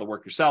having to do all the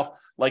work yourself?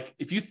 Like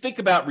if you think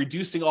about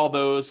reducing all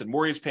those and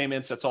mortgage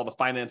payments, that's all the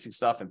financing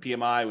stuff, and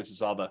PMI, which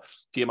is all the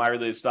PMI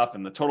related stuff,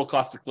 and the total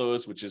cost to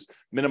close, which is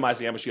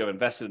minimizing how much you have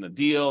invested in the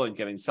deal and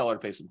getting the seller to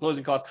pay some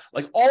closing costs.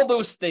 Like all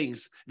those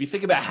things, if you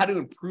think about how to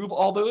improve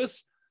all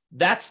those,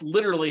 that's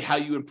literally how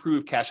you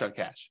improve cash on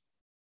cash.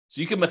 So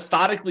you can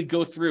methodically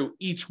go through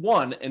each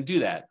one and do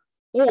that.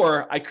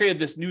 Or I created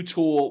this new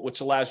tool,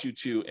 which allows you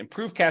to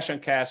improve cash on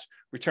cash,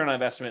 return on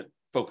investment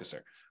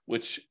focuser,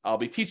 which I'll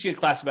be teaching a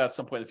class about at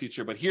some point in the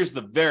future. But here's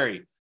the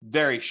very,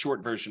 very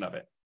short version of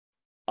it.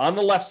 On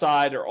the left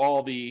side are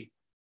all the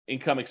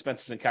income,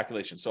 expenses, and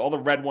calculations. So all the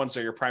red ones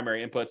are your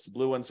primary inputs. The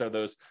blue ones are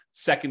those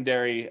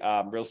secondary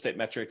real estate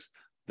metrics.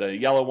 The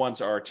yellow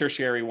ones are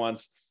tertiary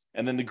ones.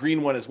 And then the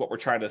green one is what we're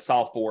trying to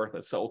solve for.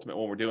 That's the ultimate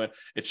one we're doing.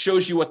 It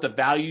shows you what the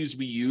values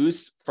we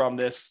use from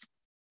this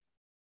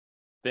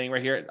thing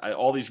right here.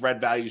 All these red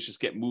values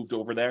just get moved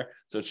over there.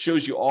 So it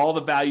shows you all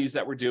the values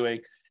that we're doing.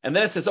 And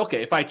then it says,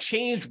 okay, if I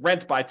change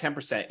rent by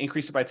 10%,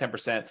 increase it by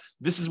 10%,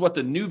 this is what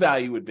the new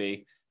value would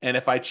be. And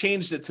if I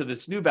changed it to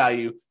this new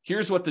value,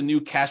 here's what the new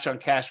cash on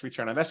cash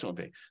return on investment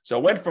would be. So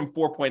it went from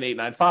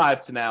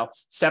 4.895 to now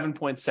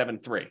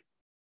 7.73.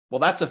 Well,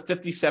 that's a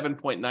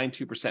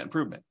 57.92%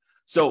 improvement.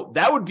 So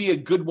that would be a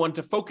good one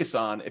to focus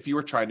on if you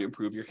were trying to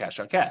improve your cash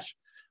on cash.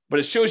 But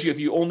it shows you if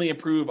you only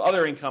improve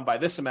other income by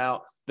this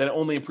amount, then it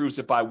only improves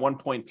it by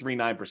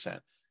 1.39%.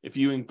 If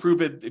you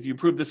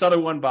improve this other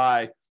one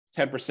by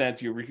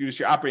 10%, you reduce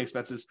your operating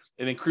expenses,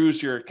 it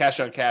improves your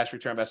cash on cash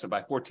return on investment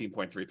by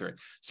 14.33.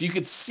 So you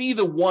could see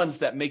the ones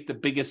that make the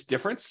biggest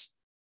difference,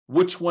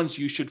 which ones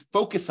you should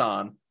focus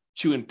on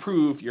to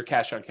improve your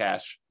cash on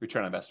cash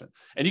return on investment.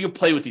 And you can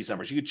play with these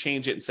numbers. You could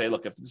change it and say,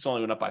 look, if this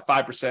only went up by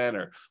 5%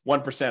 or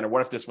 1%, or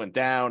what if this went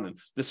down and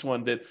this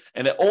one did,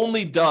 and it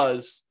only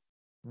does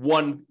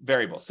one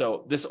variable.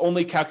 So this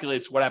only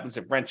calculates what happens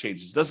if rent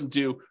changes. It doesn't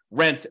do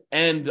rent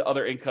and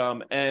other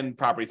income and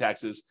property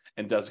taxes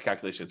and does a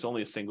calculation. It's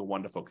only a single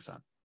one to focus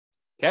on.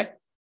 Okay.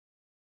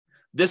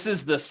 This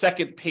is the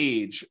second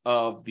page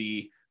of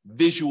the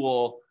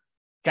visual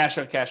cash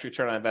on cash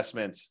return on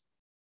investment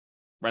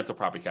rental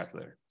property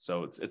calculator.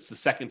 So it's the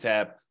second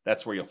tab.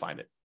 That's where you'll find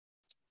it.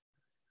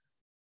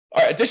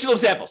 All right, additional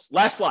examples.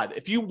 Last slide.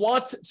 If you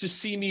want to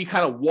see me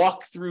kind of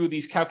walk through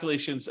these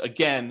calculations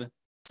again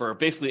for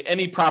basically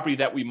any property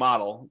that we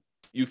model,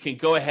 you can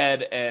go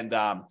ahead and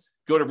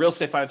go Go to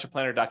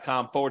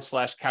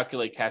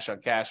realestatefinancialplanner.com/calculate cash on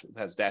cash. It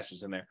has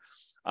dashes in there.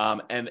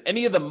 And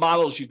any of the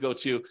models you go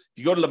to, if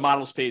you go to the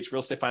models page,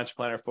 Real Estate Financial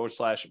Planner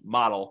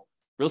 /model,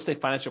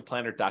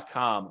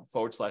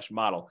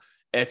 realestatefinancialplanner.com/model.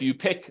 And if you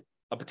pick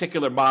a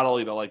particular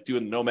model, like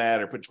doing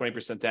Nomad or put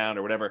 20% down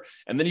or whatever,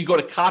 and then you go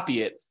to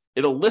copy it,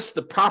 it'll list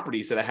the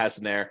properties that it has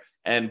in there.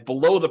 And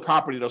below the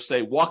property, it'll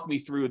say, walk me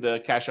through the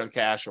cash on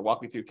cash, or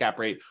walk me through cap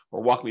rate,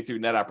 or walk me through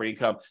net operating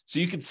income. So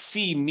you can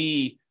see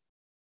me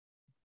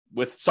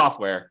with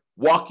software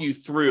walk you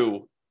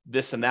through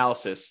this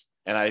analysis.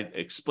 And I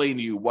explain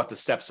to you what the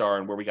steps are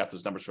and where we got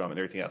those numbers from and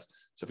everything else.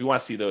 So if you want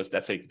to see those,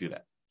 that's how you can do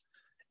that.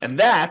 And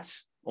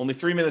that's only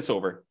 3 minutes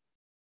over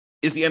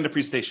is the end of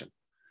presentation.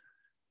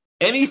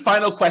 Any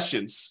final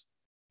questions?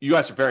 You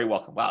guys are very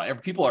welcome. Wow,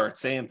 people are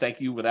saying thank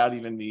you without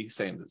even me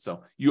saying it.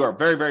 So you are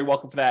very, very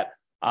welcome for that.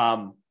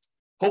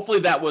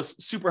 Hopefully that was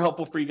super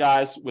helpful for you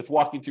guys with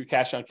walking through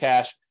cash on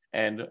cash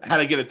and how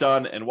to get it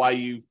done and why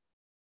you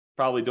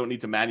probably don't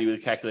need to manually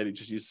calculate it.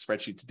 Just use the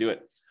spreadsheet to do it.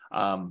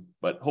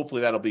 But hopefully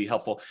that'll be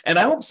helpful. And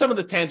I hope some of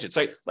the tangents,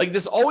 right? Like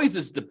there's always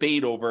this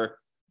debate over,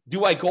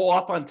 do I go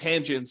off on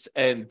tangents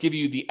and give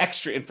you the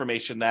extra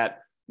information that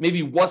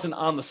maybe wasn't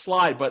on the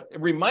slide, but it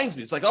reminds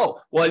me, it's like, oh,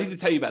 well, I need to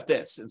tell you about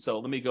this. And so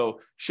let me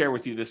go share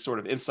with you this sort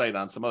of insight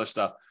on some other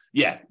stuff.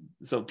 Yeah.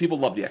 So people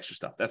love the extra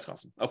stuff. That's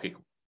awesome. Okay,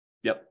 cool.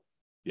 Yep.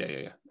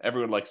 Yeah.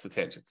 Everyone likes the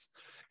tangents.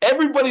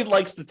 Everybody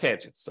likes the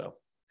tangents. So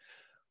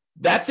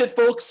that's it,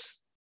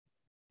 folks.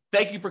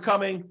 Thank you for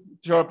coming.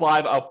 Show up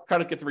live. I'll try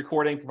to get the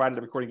recording, provided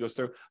the recording goes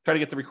through. Try to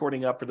get the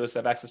recording up for those that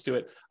have access to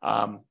it.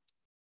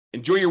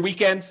 Enjoy your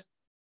weekend.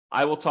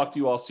 I will talk to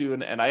you all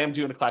soon. And I am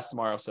doing a class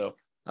tomorrow. So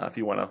if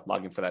you want to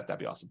log in for that, that'd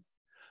be awesome.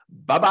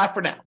 Bye-bye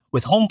for now.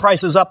 With home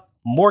prices up,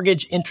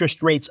 mortgage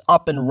interest rates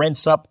up, and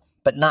rents up,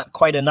 but not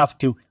quite enough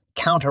to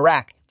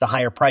counteract the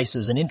higher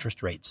prices and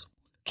interest rates,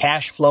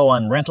 cash flow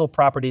on rental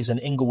properties in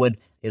Inglewood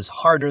is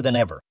harder than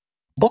ever.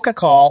 Book a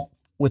call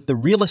with the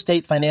Real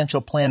Estate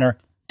Financial Planner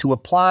to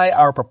apply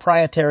our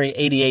proprietary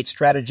 88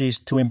 strategies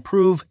to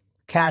improve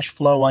cash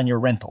flow on your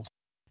rentals.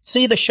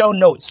 See the show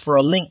notes for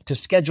a link to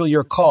schedule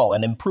your call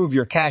and improve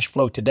your cash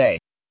flow today.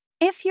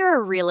 If you're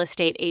a real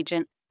estate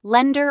agent,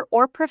 lender,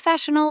 or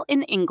professional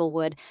in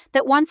Inglewood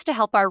that wants to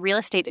help our real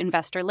estate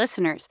investor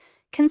listeners,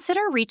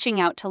 consider reaching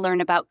out to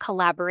learn about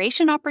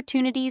collaboration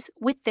opportunities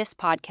with this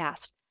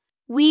podcast.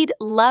 We'd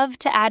love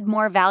to add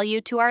more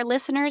value to our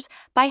listeners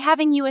by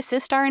having you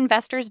assist our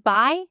investors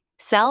buy,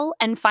 sell,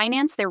 and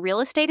finance their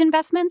real estate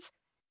investments.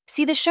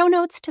 See the show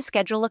notes to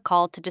schedule a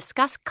call to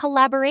discuss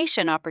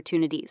collaboration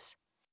opportunities.